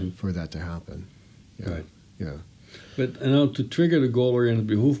for that to happen. Yeah. Right. Yeah. But now to trigger the goal-oriented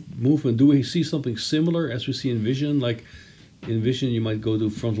movement, do we see something similar as we see in vision? Like in vision, you might go to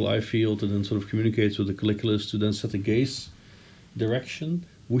frontal eye field and then sort of communicates with the colliculus to then set a gaze direction.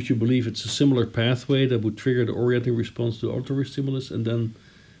 Would you believe it's a similar pathway that would trigger the orienting response to auditory stimulus and then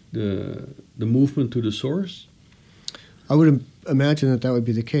the movement to the source? I would imagine that would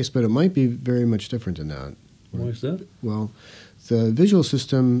be the case, but it might be very much different than that. Why is that? Well, the visual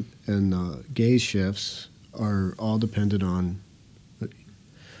system and gaze shifts are all dependent on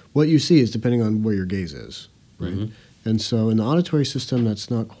what you see is depending on where your gaze is, right? Mhm. And so in the auditory system, that's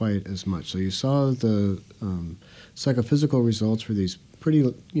not quite as much. So you saw the psychophysical results for these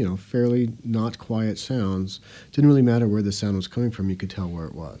pretty, fairly not quiet sounds. Didn't really matter where the sound was coming from. You could tell where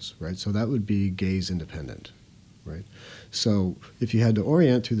it was, right? So that would be gaze independent, right? So if you had to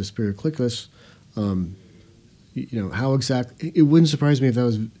orient through the spirochelicus, how exact, it wouldn't surprise me if that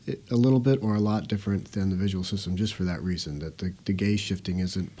was a little bit or a lot different than the visual system, just for that reason, that the gaze shifting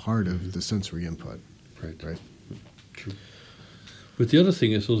isn't part of the sensory input, right? True. But the other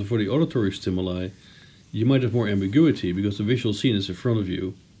thing is also for the auditory stimuli, you might have more ambiguity because the visual scene is in front of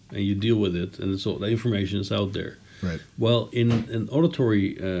you and you deal with it, and it's all, the information is out there. Right. Well, in an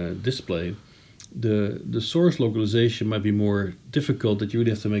auditory display, the source localization might be more difficult, that you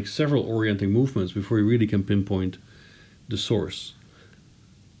really have to make several orienting movements before you really can pinpoint the source.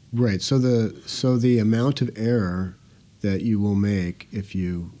 Right. So the amount of error that you will make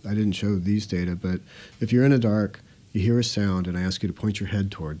I didn't show these data, but if you're in a dark, you hear a sound, and I ask you to point your head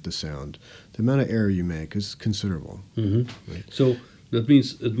toward the sound, the amount of error you make is considerable. Mm-hmm. Right. So that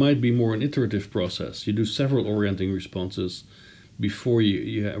means it might be more an iterative process. You do several orienting responses before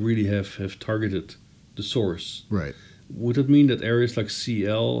you really have targeted the source. Right. Would it mean that areas like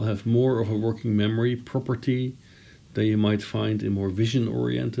CL have more of a working memory property than you might find in more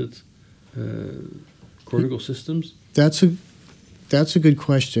vision-oriented cortical systems? That's a good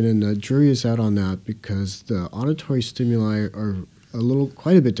question, and the jury is out on that because the auditory stimuli are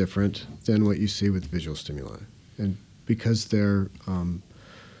quite a bit different than what you see with visual stimuli, and because they're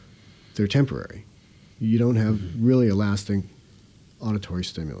temporary. You don't have really a lasting auditory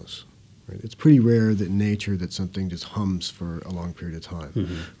stimulus. Right? It's pretty rare that in nature that something just hums for a long period of time.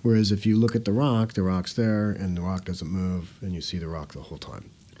 Mm-hmm. Whereas if you look at the rock's there, and the rock doesn't move, and you see the rock the whole time.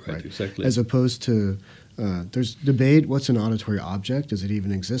 Right, exactly. As opposed to, there's debate, what's an auditory object? Does it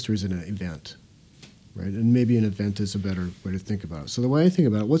even exist, or is it an event? Right? And maybe an event is a better way to think about it. So the way I think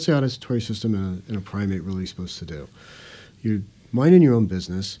about it, what's the auditory system in a primate really supposed to do? You're minding your own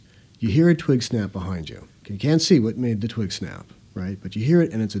business. You hear a twig snap behind you. You can't see what made the twig snap, right? But you hear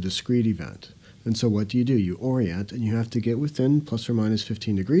it, and it's a discrete event. And so what do? You orient, and you have to get within plus or minus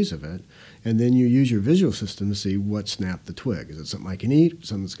 15 degrees of it, and then you use your visual system to see what snapped the twig. Is it something I can eat,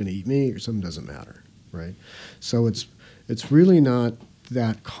 something that's going to eat me, or something doesn't matter, right? So it's really not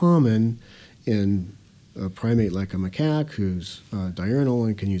that common in a primate like a macaque who's diurnal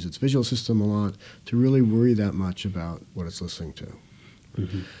and can use its visual system a lot to really worry that much about what it's listening to.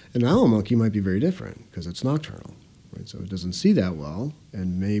 Mm-hmm. An owl monkey might be very different because it's nocturnal. Right, so it doesn't see that well,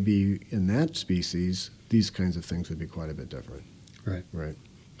 and maybe in that species, these kinds of things would be quite a bit different. Right. Right.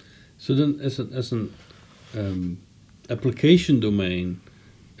 So then, as an application domain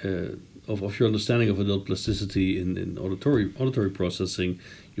of your understanding of adult plasticity in auditory processing,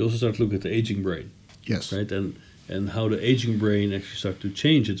 you also start to look at the aging brain. Yes. Right, and how the aging brain actually starts to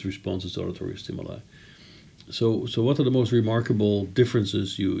change its responses to auditory stimuli. So what are the most remarkable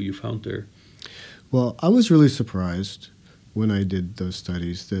differences you found there? Well, I was really surprised when I did those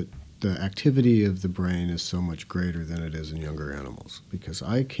studies that the activity of the brain is so much greater than it is in younger animals, because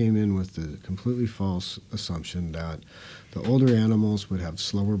I came in with the completely false assumption that the older animals would have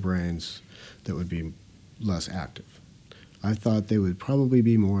slower brains that would be less active. I thought they would probably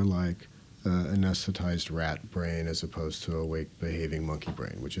be more like anesthetized rat brain as opposed to awake behaving monkey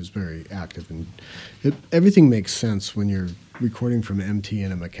brain, which is very active. And everything makes sense when you're recording from MT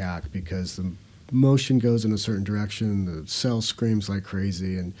in a macaque because the motion goes in a certain direction, the cell screams like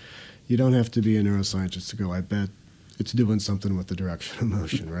crazy, and you don't have to be a neuroscientist to go, I bet it's doing something with the direction of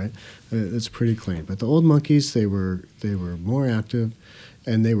motion, right? It's pretty clean. But the old monkeys, they were more active,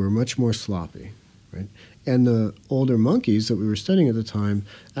 and they were much more sloppy, right? And the older monkeys that we were studying at the time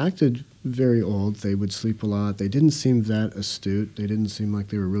acted very old. They would sleep a lot. They didn't seem that astute. They didn't seem like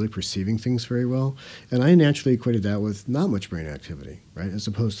they were really perceiving things very well. And I naturally equated that with not much brain activity, right, as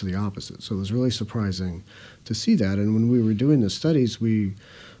opposed to the opposite. So it was really surprising to see that. And when we were doing the studies, we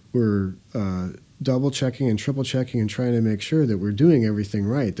were double-checking and triple-checking and trying to make sure that we're doing everything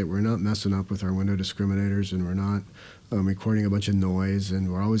right, that we're not messing up with our window discriminators, and we're not recording a bunch of noise,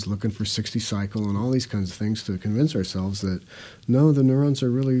 and we're always looking for 60 cycle and all these kinds of things to convince ourselves that, no, the neurons are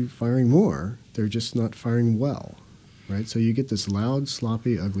really firing more. They're just not firing well, right? So you get this loud,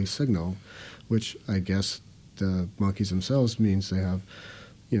 sloppy, ugly signal, which I guess the monkeys themselves means they have,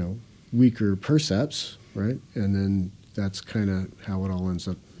 weaker percepts, right? And then that's kind of how it all ends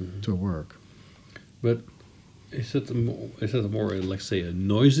up to work. But is it more, like, say, a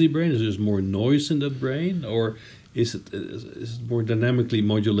noisy brain? Is there more noise in that brain, or is it more dynamically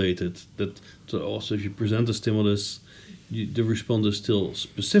modulated? That so also, if you present a stimulus, the response is still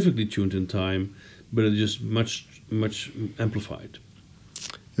specifically tuned in time, but it's just much amplified.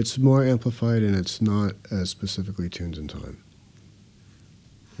 It's more amplified, and it's not as specifically tuned in time.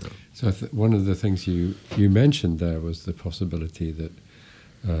 So one of the things you mentioned there was the possibility that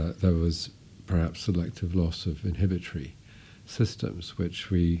there was perhaps selective loss of inhibitory systems, which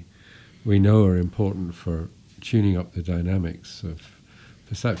we know are important for tuning up the dynamics of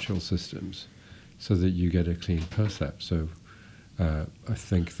perceptual systems so that you get a clean percept. So I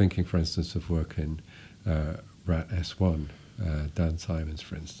think thinking, for instance, of work in RAT S1, Dan Simons,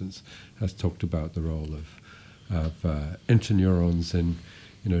 for instance, has talked about the role of interneurons in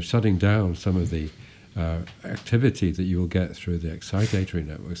shutting down some of the activity that you will get through the excitatory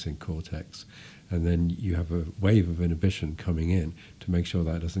networks in cortex, and then you have a wave of inhibition coming in to make sure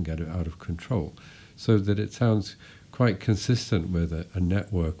that doesn't get out of control. So that it sounds quite consistent with a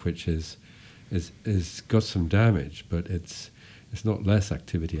network which is got some damage, but it's not less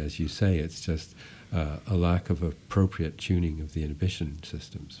activity, as you say. It's just a lack of appropriate tuning of the inhibition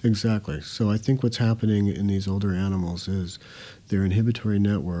systems. Exactly. So I think what's happening in these older animals is their inhibitory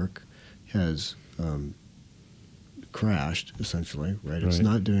network has crashed, essentially, right? It's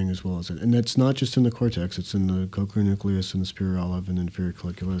not doing as well as it. And that's not just in the cortex. It's in the cochlear nucleus and the spirale and the inferior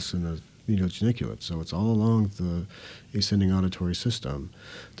colliculus and the medial geniculate. So it's all along the ascending auditory system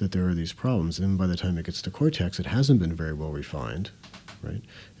that there are these problems. And by the time it gets to cortex, it hasn't been very well refined, right?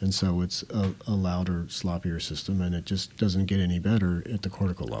 And so it's a louder, sloppier system, and it just doesn't get any better at the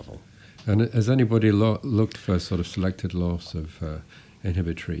cortical level. And has anybody looked for sort of selected loss of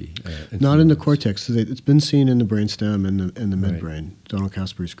inhibitory? Not in the cortex. It's been seen in the brainstem and the midbrain. Donald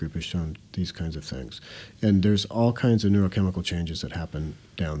Caspery's group has shown these kinds of things. And there's all kinds of neurochemical changes that happen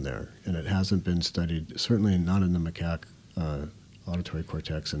down there, and it hasn't been studied, certainly not in the macaque auditory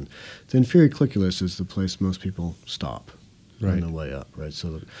cortex. And the inferior colliculus is the place most people stop on the way up, right?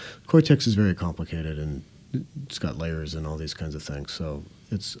 So the cortex is very complicated, and it's got layers and all these kinds of things. So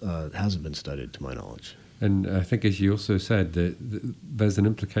it hasn't been studied, to my knowledge. And I think, as you also said, that there's an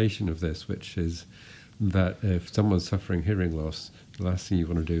implication of this, which is that if someone's suffering hearing loss, the last thing you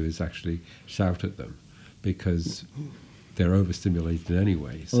want to do is actually shout at them, because they're overstimulated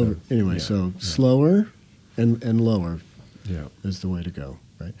anyway. So, slower and lower is the way to go,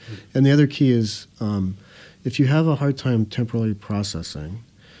 right? And the other key is if you have a hard time temporally processing,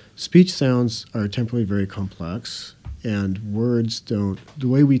 speech sounds are temporally very complex. And words don't, the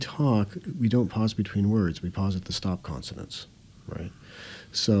way we talk, we don't pause between words. We pause at the stop consonants, right?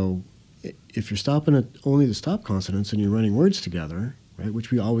 So if you're stopping at only the stop consonants and you're running words together, right, which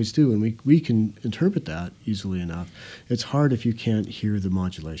we always do, and we can interpret that easily enough, it's hard if you can't hear the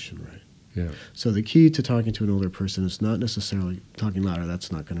modulation, right? Yeah. So the key to talking to an older person is not necessarily talking louder,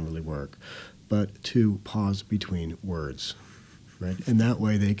 that's not going to really work, but to pause between words, right? And that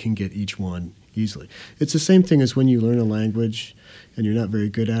way they can get each one easily. It's the same thing as when you learn a language and you're not very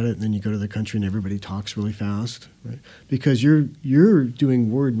good at it, and then you go to the country and everybody talks really fast, right? Because you're doing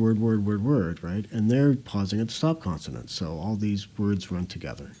word, right? And they're pausing at the stop consonant. So all these words run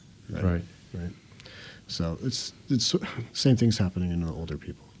together. Right. So it's same thing's happening in the older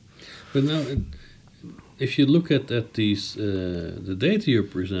people. But now, if you look at these the data you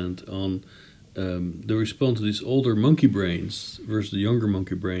present on the response to these older monkey brains versus the younger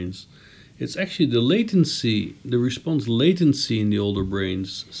monkey brains, it's actually the response latency in the older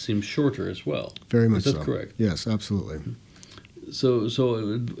brains seems shorter as well. Very much so. Is that correct? Yes, absolutely. So,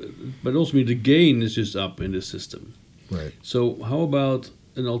 but also the gain is just up in the system. Right. So how about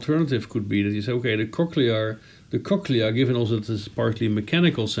an alternative could be that you say, okay, the cochlea, given also that this is partly a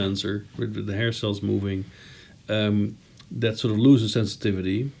mechanical sensor with the hair cells moving, that sort of loses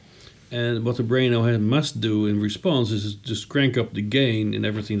sensitivity. And what the brain now must do in response is just crank up the gain in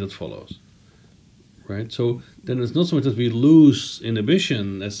everything that follows. Right? So then it's not so much that we lose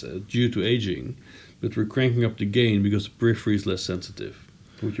inhibition as due to aging, but we're cranking up the gain because the periphery is less sensitive.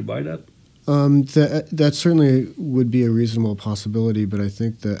 Would you buy that? That certainly would be a reasonable possibility, but I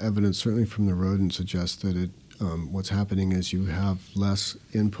think the evidence, certainly from the rodent, suggests that what's happening is you have less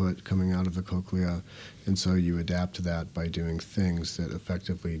input coming out of the cochlea, and so you adapt to that by doing things that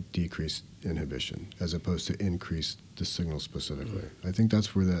effectively decrease inhibition as opposed to increase the signal specifically. I think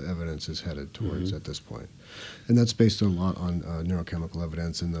that's where the evidence is headed towards at this point. And that's based a lot on neurochemical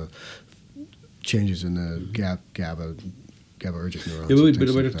evidence and the changes in the GABAergic neurons. Yeah,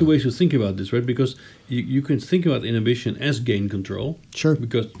 but there are two ways to think about this, right? Because you can think about inhibition as gain control. Sure.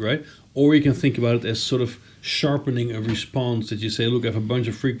 Right? Or you can think about it as sort of sharpening a response that you say, look, I have a bunch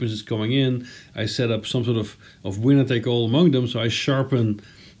of frequencies coming in. I set up some sort of winner take all among them, so I sharpen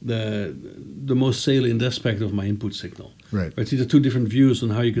the most salient aspect of my input signal. Right. These are two different views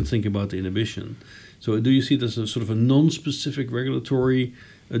on how you can think about the inhibition. So do you see it as a sort of a non-specific regulatory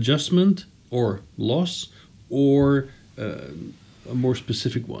adjustment or loss, or a more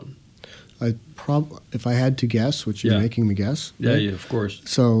specific one? If I had to guess, which you're making me guess. Yeah, right? yeah, of course.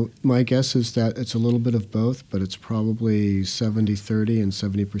 So my guess is that it's a little bit of both, but it's probably 70-30, and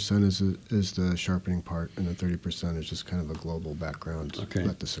 70% is the sharpening part, and the 30% is just kind of a global background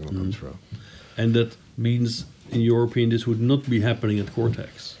that the signal comes through. And that means, in your opinion, this would not be happening at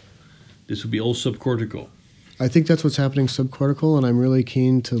cortex. This would be all subcortical. I think that's what's happening subcortical, and I'm really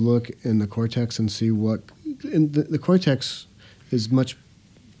keen to look in the cortex and see what... The cortex is much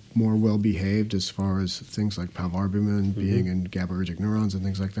more well-behaved as far as things like parvalbumin being in GABAergic neurons and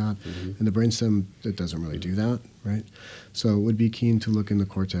things like that. In the brainstem, it doesn't really do that, right? So it would be keen to look in the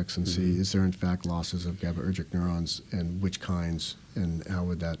cortex and see, is there in fact losses of GABAergic neurons, and which kinds, and how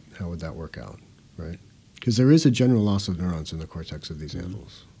would that work out, right? Because there is a general loss of neurons in the cortex of these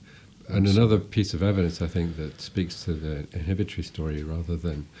animals. And another piece of evidence, I think, that speaks to the inhibitory story rather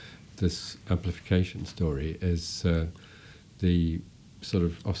than this amplification story is the sort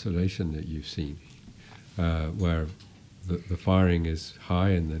of oscillation that you've seen, where the firing is high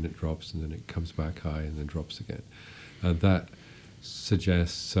and then it drops and then it comes back high and then drops again. And that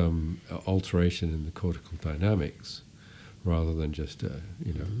suggests some alteration in the cortical dynamics rather than just a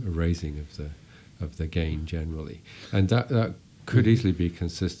raising of the gain generally. And that could easily be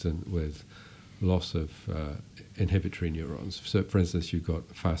consistent with loss of inhibitory neurons. So, for instance, you've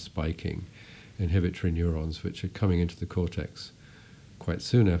got fast spiking inhibitory neurons which are coming into the cortex quite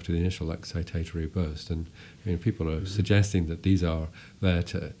soon after the initial excitatory burst. And people are suggesting that these are there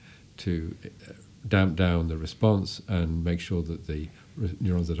to damp down the response and make sure that the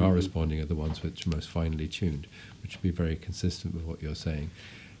neurons that are responding are the ones which are most finely tuned, which would be very consistent with what you're saying.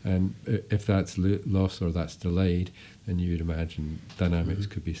 And if that's lost or that's delayed, then you'd imagine dynamics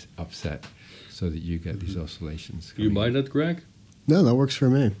could be upset so that you get these oscillations. You buy that, Greg? No, that works for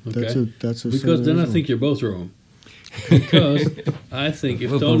me. Okay. That's a because then I think you're both wrong. Because I think if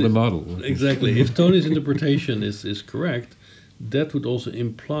we'll build a model. Exactly. If Tony's interpretation is correct, that would also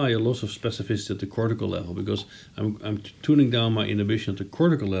imply a loss of specificity at the cortical level, because I'm tuning down my inhibition at the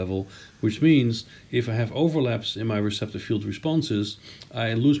cortical level, which means if I have overlaps in my receptive field responses,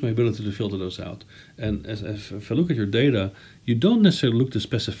 I lose my ability to filter those out. And if I look at your data, you don't necessarily look at the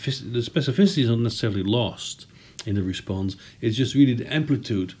specificity. The specificity is not necessarily lost in the response. It's just really the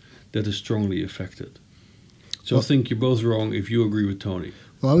amplitude that is strongly affected. So I think you're both wrong if you agree with Tony.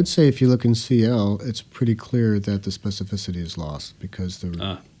 Well, I would say if you look in CL, it's pretty clear that the specificity is lost because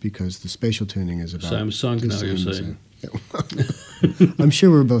the spatial tuning is about... So I'm sunk now, you're saying. Yeah. I'm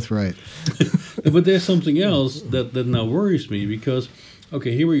sure we're both right. But there's something else that now worries me because,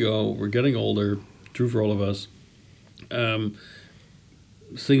 okay, here we go. We're getting older. True for all of us.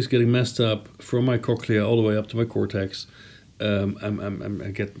 Things getting messed up from my cochlea all the way up to my cortex.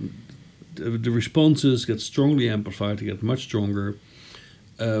 I get... The responses get strongly amplified, they get much stronger.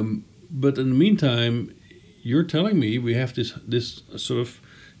 But in the meantime, you're telling me we have this sort of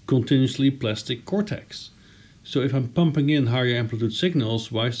continuously plastic cortex. So if I'm pumping in higher amplitude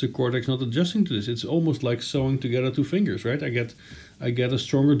signals, why is the cortex not adjusting to this? It's almost like sewing together two fingers, right? I get a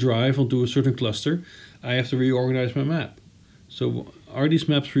stronger drive onto a certain cluster. I have to reorganize my map. So are these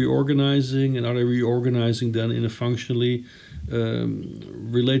maps reorganizing, and are they reorganizing then in a functionally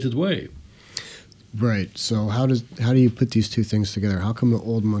related way? Right. So how do you put these two things together? How come the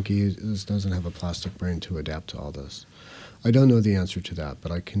old monkey doesn't have a plastic brain to adapt to all this? I don't know the answer to that, but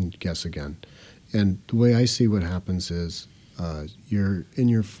I can guess again. And the way I see what happens is you're in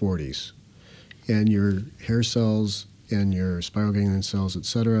your 40s, and your hair cells and your spiral ganglion cells,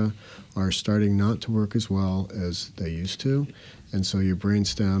 etc., are starting not to work as well as they used to. And so your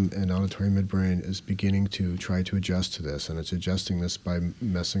brainstem and auditory midbrain is beginning to try to adjust to this, and it's adjusting this by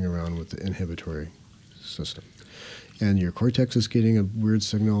messing around with the inhibitory system. And your cortex is getting a weird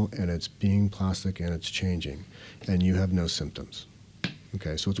signal, and it's being plastic, and it's changing, and you have no symptoms.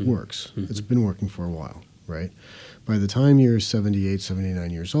 Okay, so it works. It's been working for a while, right? By the time you're 78, 79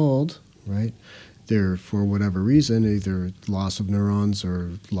 years old, right, there, for whatever reason, either loss of neurons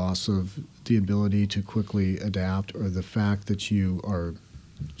or loss of the ability to quickly adapt, or the fact that you are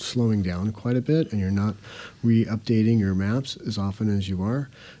slowing down quite a bit and you're not re-updating your maps as often as you are,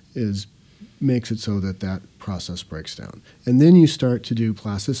 makes it so that process breaks down. And then you start to do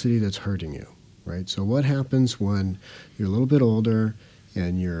plasticity that's hurting you, right? So what happens when you're a little bit older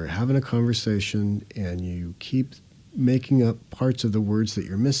and you're having a conversation and you keep making up parts of the words that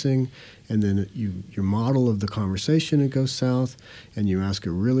you're missing, and then your model of the conversation, it goes south, and you ask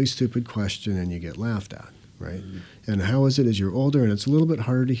a really stupid question and you get laughed at, right? Mm-hmm. And how is it as you're older and it's a little bit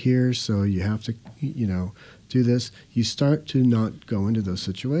harder to hear, so you have to, do this, you start to not go into those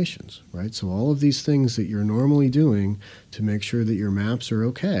situations, right? So all of these things that you're normally doing to make sure that your maps are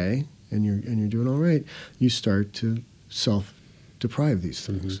okay and you're doing all right, you start to self-deprive these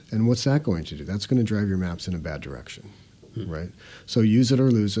things. Mm-hmm. And what's that going to do? That's going to drive your maps in a bad direction, right? So use it or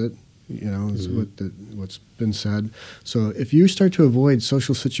lose it, is what's been said. So if you start to avoid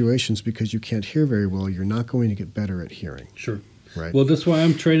social situations because you can't hear very well, you're not going to get better at hearing. Sure. Right. Well, that's why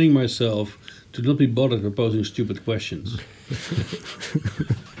I'm training myself to not be bothered by posing stupid questions.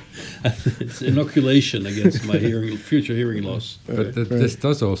 It's inoculation against my future hearing loss. But this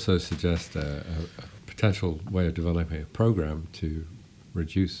does also suggest a potential way of developing a program to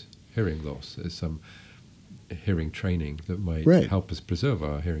reduce hearing loss. There's some hearing training that might help us preserve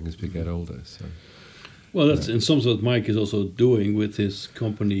our hearing as we get older. So. Well, that's in some sort what Mike is also doing with his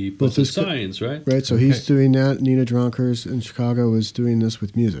company, Positive Science, right? Right, so he's doing that. Nina Dronkers in Chicago is doing this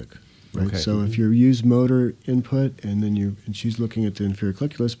with music. Right? Okay. So if you use motor input and then she's looking at the inferior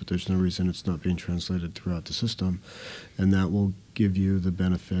colliculus, but there's no reason it's not being translated throughout the system, and that will give you the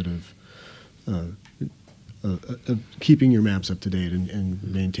benefit of keeping your maps up to date and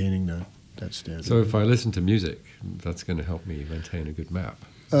maintaining that standard. So if I listen to music, that's going to help me maintain a good map.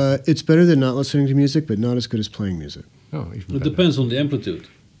 It's better than not listening to music, but not as good as playing music. Oh, even better. It depends on the amplitude.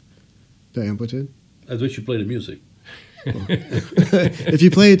 The amplitude? At which you play the music. If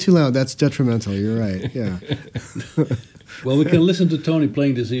you play it too loud, that's detrimental. You're right. Yeah. Well, we can listen to Tony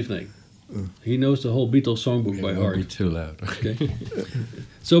playing this evening. He knows the whole Beatles songbook by heart. It won't be too loud. Okay.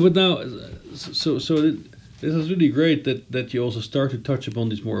 But now, this is really great that you also start to touch upon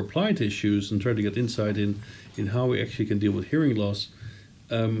these more applied issues and try to get insight in how we actually can deal with hearing loss.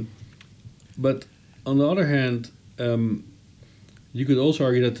 But on the other hand, you could also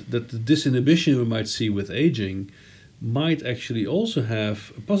argue that the disinhibition we might see with aging might actually also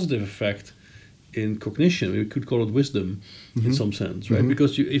have a positive effect in cognition. We could call it wisdom in some sense, right? Mm-hmm.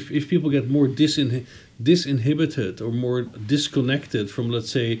 Because if people get more disinhibited or more disconnected from, let's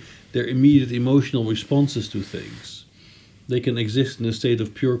say, their immediate emotional responses to things, they can exist in a state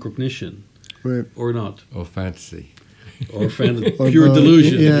of pure cognition, right, or not. Or fantasy. Or pure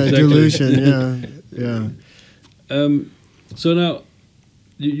delusion. Yeah, exactly. Delusion, yeah. So now,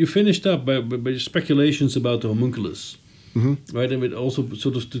 you finished up by your speculations about the homunculus, right? And it also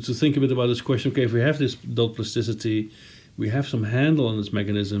sort of to think a bit about this question, okay, if we have this dot plasticity, we have some handle on its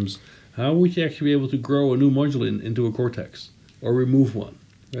mechanisms, how would you actually be able to grow a new module into a cortex or remove one,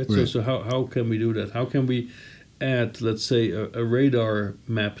 right? So how can we do that? How can we add, let's say, a radar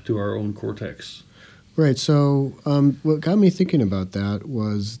map to our own cortex? Right. So what got me thinking about that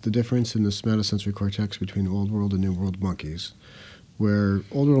was the difference in the somatosensory cortex between Old World and New World monkeys, where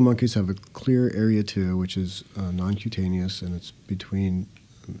Old World monkeys have a clear area 2, which is non-cutaneous, and it's between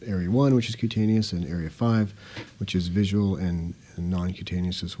area 1, which is cutaneous, and area 5, which is visual and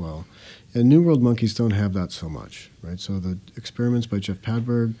non-cutaneous as well. And New World monkeys don't have that so much, right? So the experiments by Jeff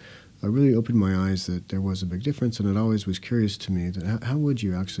Padberg really opened my eyes that there was a big difference, and it always was curious to me that how would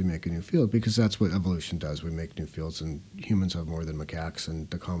you actually make a new field? Because that's what evolution does. We make new fields, and humans have more than macaques, and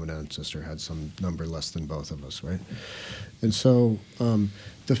the common ancestor had some number less than both of us, right? And so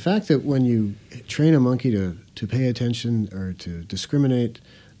the fact that when you train a monkey to pay attention or to discriminate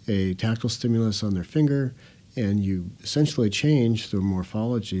a tactile stimulus on their finger, and you essentially change the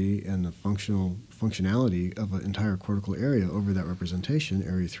morphology and the functionality of an entire cortical area over that representation,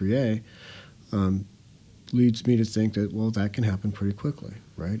 area 3A, leads me to think that, well, that can happen pretty quickly,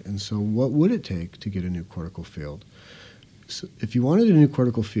 right? And so what would it take to get a new cortical field? So if you wanted a new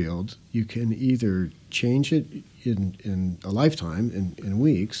cortical field, you can either change it in a lifetime, in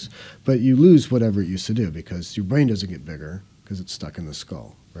weeks, but you lose whatever it used to do because your brain doesn't get bigger because it's stuck in the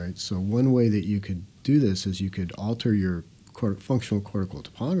skull, right? So one way that you could do this is you could alter your functional cortical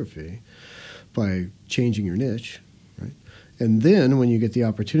topography by changing your niche, right? And then when you get the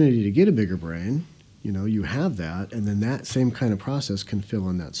opportunity to get a bigger brain, you have that, and then that same kind of process can fill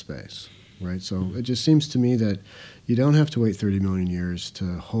in that space, right? So it just seems to me that you don't have to wait 30 million years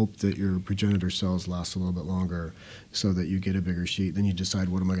to hope that your progenitor cells last a little bit longer so that you get a bigger sheet. Then you decide,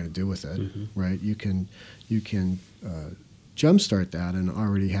 what am I going to do with it, right? You can jumpstart that and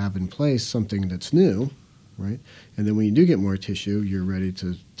already have in place something that's new, right? And then when you do get more tissue, you're ready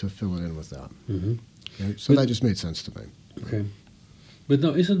to fill it in with that. Right? So that just made sense to me. Okay. But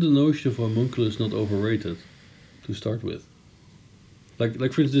now, isn't the notion of homunculus not overrated to start with?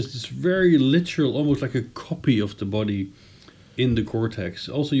 Like for instance, this very literal, almost like a copy of the body in the cortex.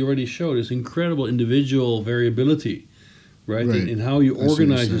 Also, you already showed this incredible individual variability, right? Right. In how you I see what you're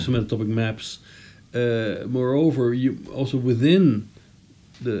organize your saying. somatotopic maps. Moreover, you also within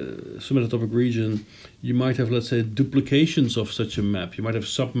the somatotopic region, you might have, let's say, duplications of such a map. You might have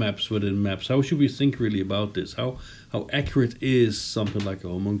submaps within maps. How should we think really about this? How accurate is something like a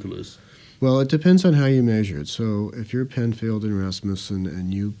homunculus? Well, it depends on how you measure it. So if you're Penfield and Rasmussen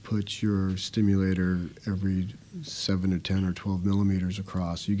and you put your stimulator every 7 or 10 or 12 millimeters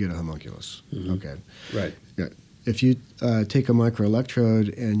across, you get a homunculus. Mhm. Okay. Right. Yeah. If you take a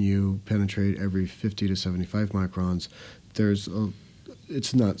microelectrode and you penetrate every 50 to 75 microns,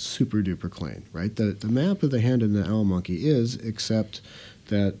 it's not super duper clean, right? The map of the hand in the owl monkey is, except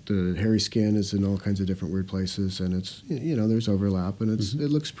that the hairy skin is in all kinds of different weird places, and it's, there's overlap, and it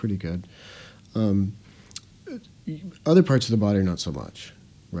looks pretty good. Other parts of the body are not so much,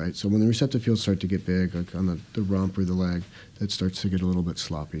 right? So when the receptive fields start to get big, like on the rump or the leg, that starts to get a little bit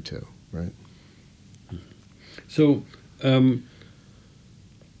sloppy too, right? So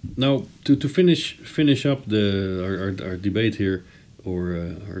now to finish up our debate here,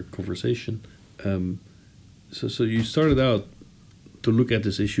 or our conversation. So you started out to look at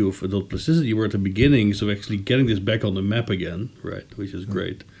this issue of adult plasticity. You were at the beginnings of actually getting this back on the map again, right? Which is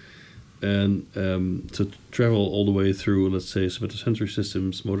great. And to travel all the way through, let's say, somatosensory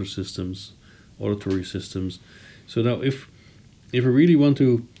systems, motor systems, auditory systems. So now, if we really want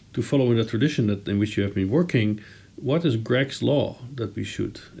to follow in that tradition in which you have been working, what is Greg's law that we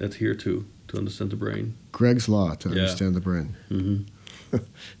should adhere to understand the brain? Greg's law to Yeah. understand the brain. Mm-hmm.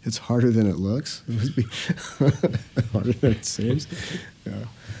 It's harder than it looks. It must be harder than it seems.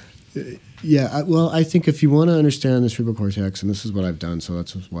 Yeah. Well, I think if you want to understand the cerebral cortex, and this is what I've done, so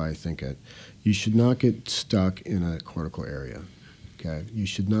that's why I think it, you should not get stuck in a cortical area. Okay. You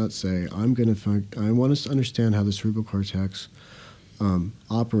should not say, I want us to understand how the cerebral cortex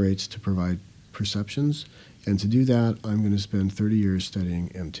operates to provide perceptions. And to do that, I'm going to spend 30 years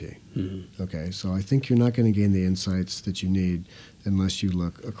studying MT. Mm-hmm. Okay, so I think you're not going to gain the insights that you need unless you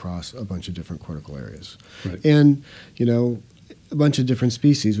look across a bunch of different cortical areas. Right. And, a bunch of different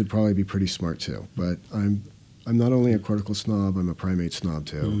species would probably be pretty smart too. But I'm not only a cortical snob, I'm a primate snob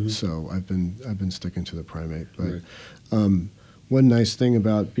too. Mm-hmm. So I've been sticking to the primate. But Right. one nice thing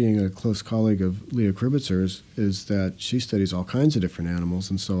about being a close colleague of Leah Kribitzer's is that she studies all kinds of different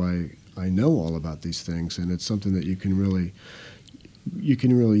animals, and so I know all about these things, and it's something that you can really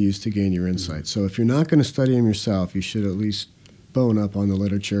use to gain your insight. So if you're not going to study them yourself, you should at least bone up on the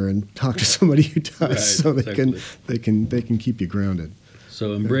literature and talk to somebody who does, Right, so they exactly. can keep you grounded.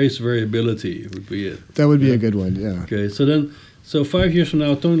 So embrace variability would be it. That would be a good one, yeah. Okay, so 5 years from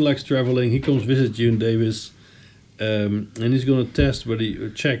now, Tony likes traveling. He comes visit you in Davis, and he's going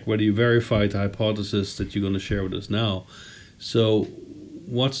to check whether you verified the hypothesis that you're going to share with us now. So,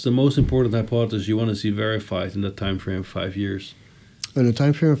 what's the most important hypothesis you want to see verified in that time frame, 5 years? In a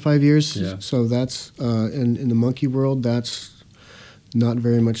time frame of 5 years, Yeah. so that's in the monkey world, that's not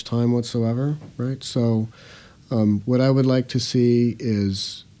very much time whatsoever, right? So what I would like to see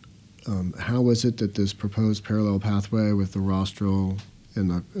is how is it that this proposed parallel pathway with the rostral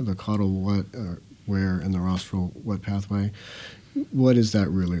and the caudal wear and the rostral wet pathway, what is that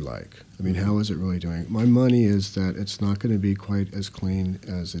really like? I mean, how is it really doing? My money is that it's not going to be quite as clean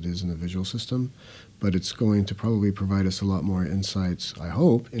as it is in the visual system, but it's going to probably provide us a lot more insights, I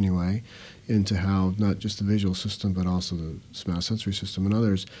hope, anyway, into how not just the visual system, but also the somatosensory system and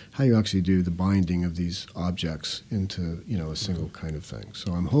others, how you actually do the binding of these objects into, a single kind of thing.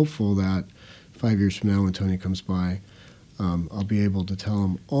 So I'm hopeful that 5 years from now when Tony comes by, I'll be able to tell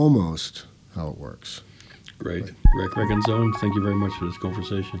him almost how it works. Great. Greg Reckenzone, thank you very much for this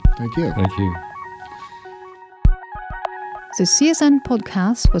conversation. Thank you. Thank you. The CSN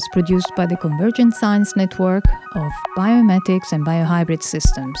podcast was produced by the Convergent Science Network of Biomimetics and Biohybrid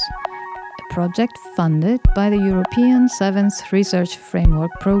Systems, a project funded by the European 7th Research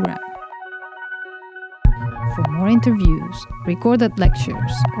Framework Programme. For more interviews, recorded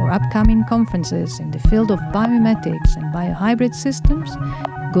lectures, or upcoming conferences in the field of biomimetics and biohybrid systems,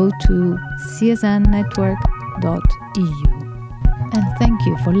 go to csnnetwork.eu. And thank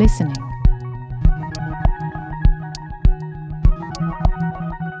you for listening.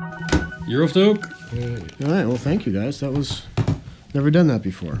 You're off the hook. All right, well, thank you, guys. That was, never done that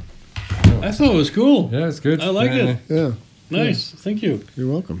before. I thought it was cool. Yeah, it's good. I like it. Yeah, Nice. Thank you. you're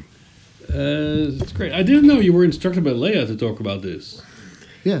welcome. It's great. I didn't know you were instructed by Leia to talk about this.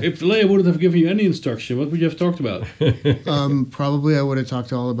 Yeah. If Leia wouldn't have given you any instruction, what would you have talked about? Probably I would have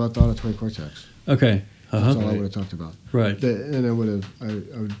talked all about the auditory cortex. Okay. That's all I Right. would have talked about. Right. And I would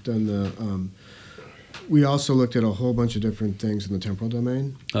have done the. We also looked at a whole bunch of different things in the temporal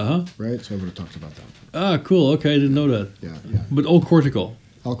domain, Uh-huh. right? So I would have talked about that. Ah, cool. Okay, I didn't know that. Yeah. But all cortical.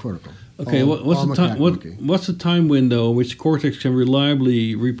 All cortical. Okay, All- what's all the time? macaque monkey. What's the time window in which cortex can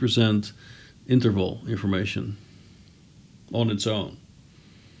reliably represent interval information on its own?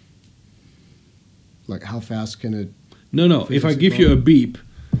 Like how fast can it? No. If I Physics give you a involved? beep,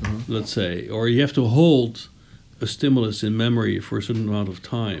 Uh-huh. let's say, or you have to hold a stimulus in memory for a certain amount of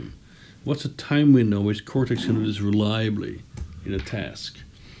time, what's the time window in which cortex can do this reliably in a task?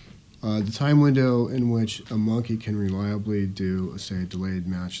 The time window in which a monkey can reliably do, say, a delayed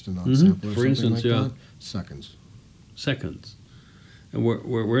match to non-sample or For something instance, like yeah. that, seconds. Seconds. And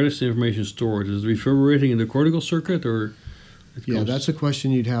where is the information stored? Is it reverberating in the cortical circuit, or? It Yeah, goes- that's a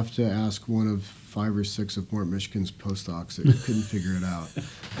question you'd have to ask one of 5 or 6 of Mort Michigan's postdocs that couldn't figure it out.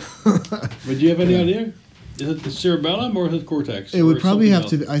 But do you have any Yeah. idea? Is it the cerebellum or is it cortex? It or would probably have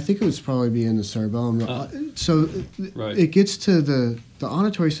something to. I think it would probably be in the cerebellum. So Right. it gets to the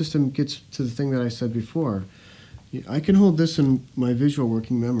auditory system. Gets to the thing that I said before. I can hold this in my visual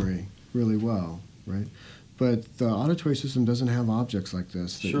working memory really well, right? But the auditory system doesn't have objects like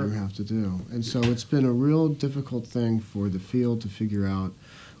this that Sure. you have to do, and so it's been a real difficult thing for the field to figure out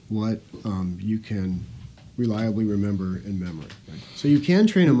what you can reliably remember in memory. Right? So you can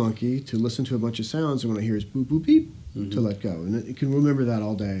train a monkey to listen to a bunch of sounds, and when it hears boop boop beep, to let go, and it can remember that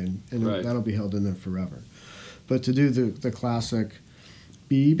all day, and Right. that'll be held in there forever. But to do the classic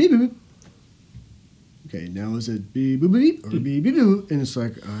beep beep boop. Okay, now is it beep boop beep or beep beep boop? And it's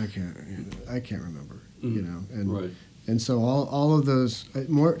like I can't remember, you know. And Right. and so all of those,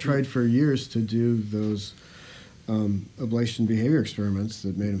 Mort tried for years to do those ablation behavior experiments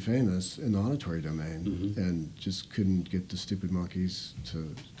that made him famous in the auditory domain, and just couldn't get the stupid monkeys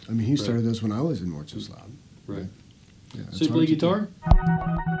to. I mean, he started those when I was in Mort's lab. Right. Yeah, it's So you hard play to do. guitar?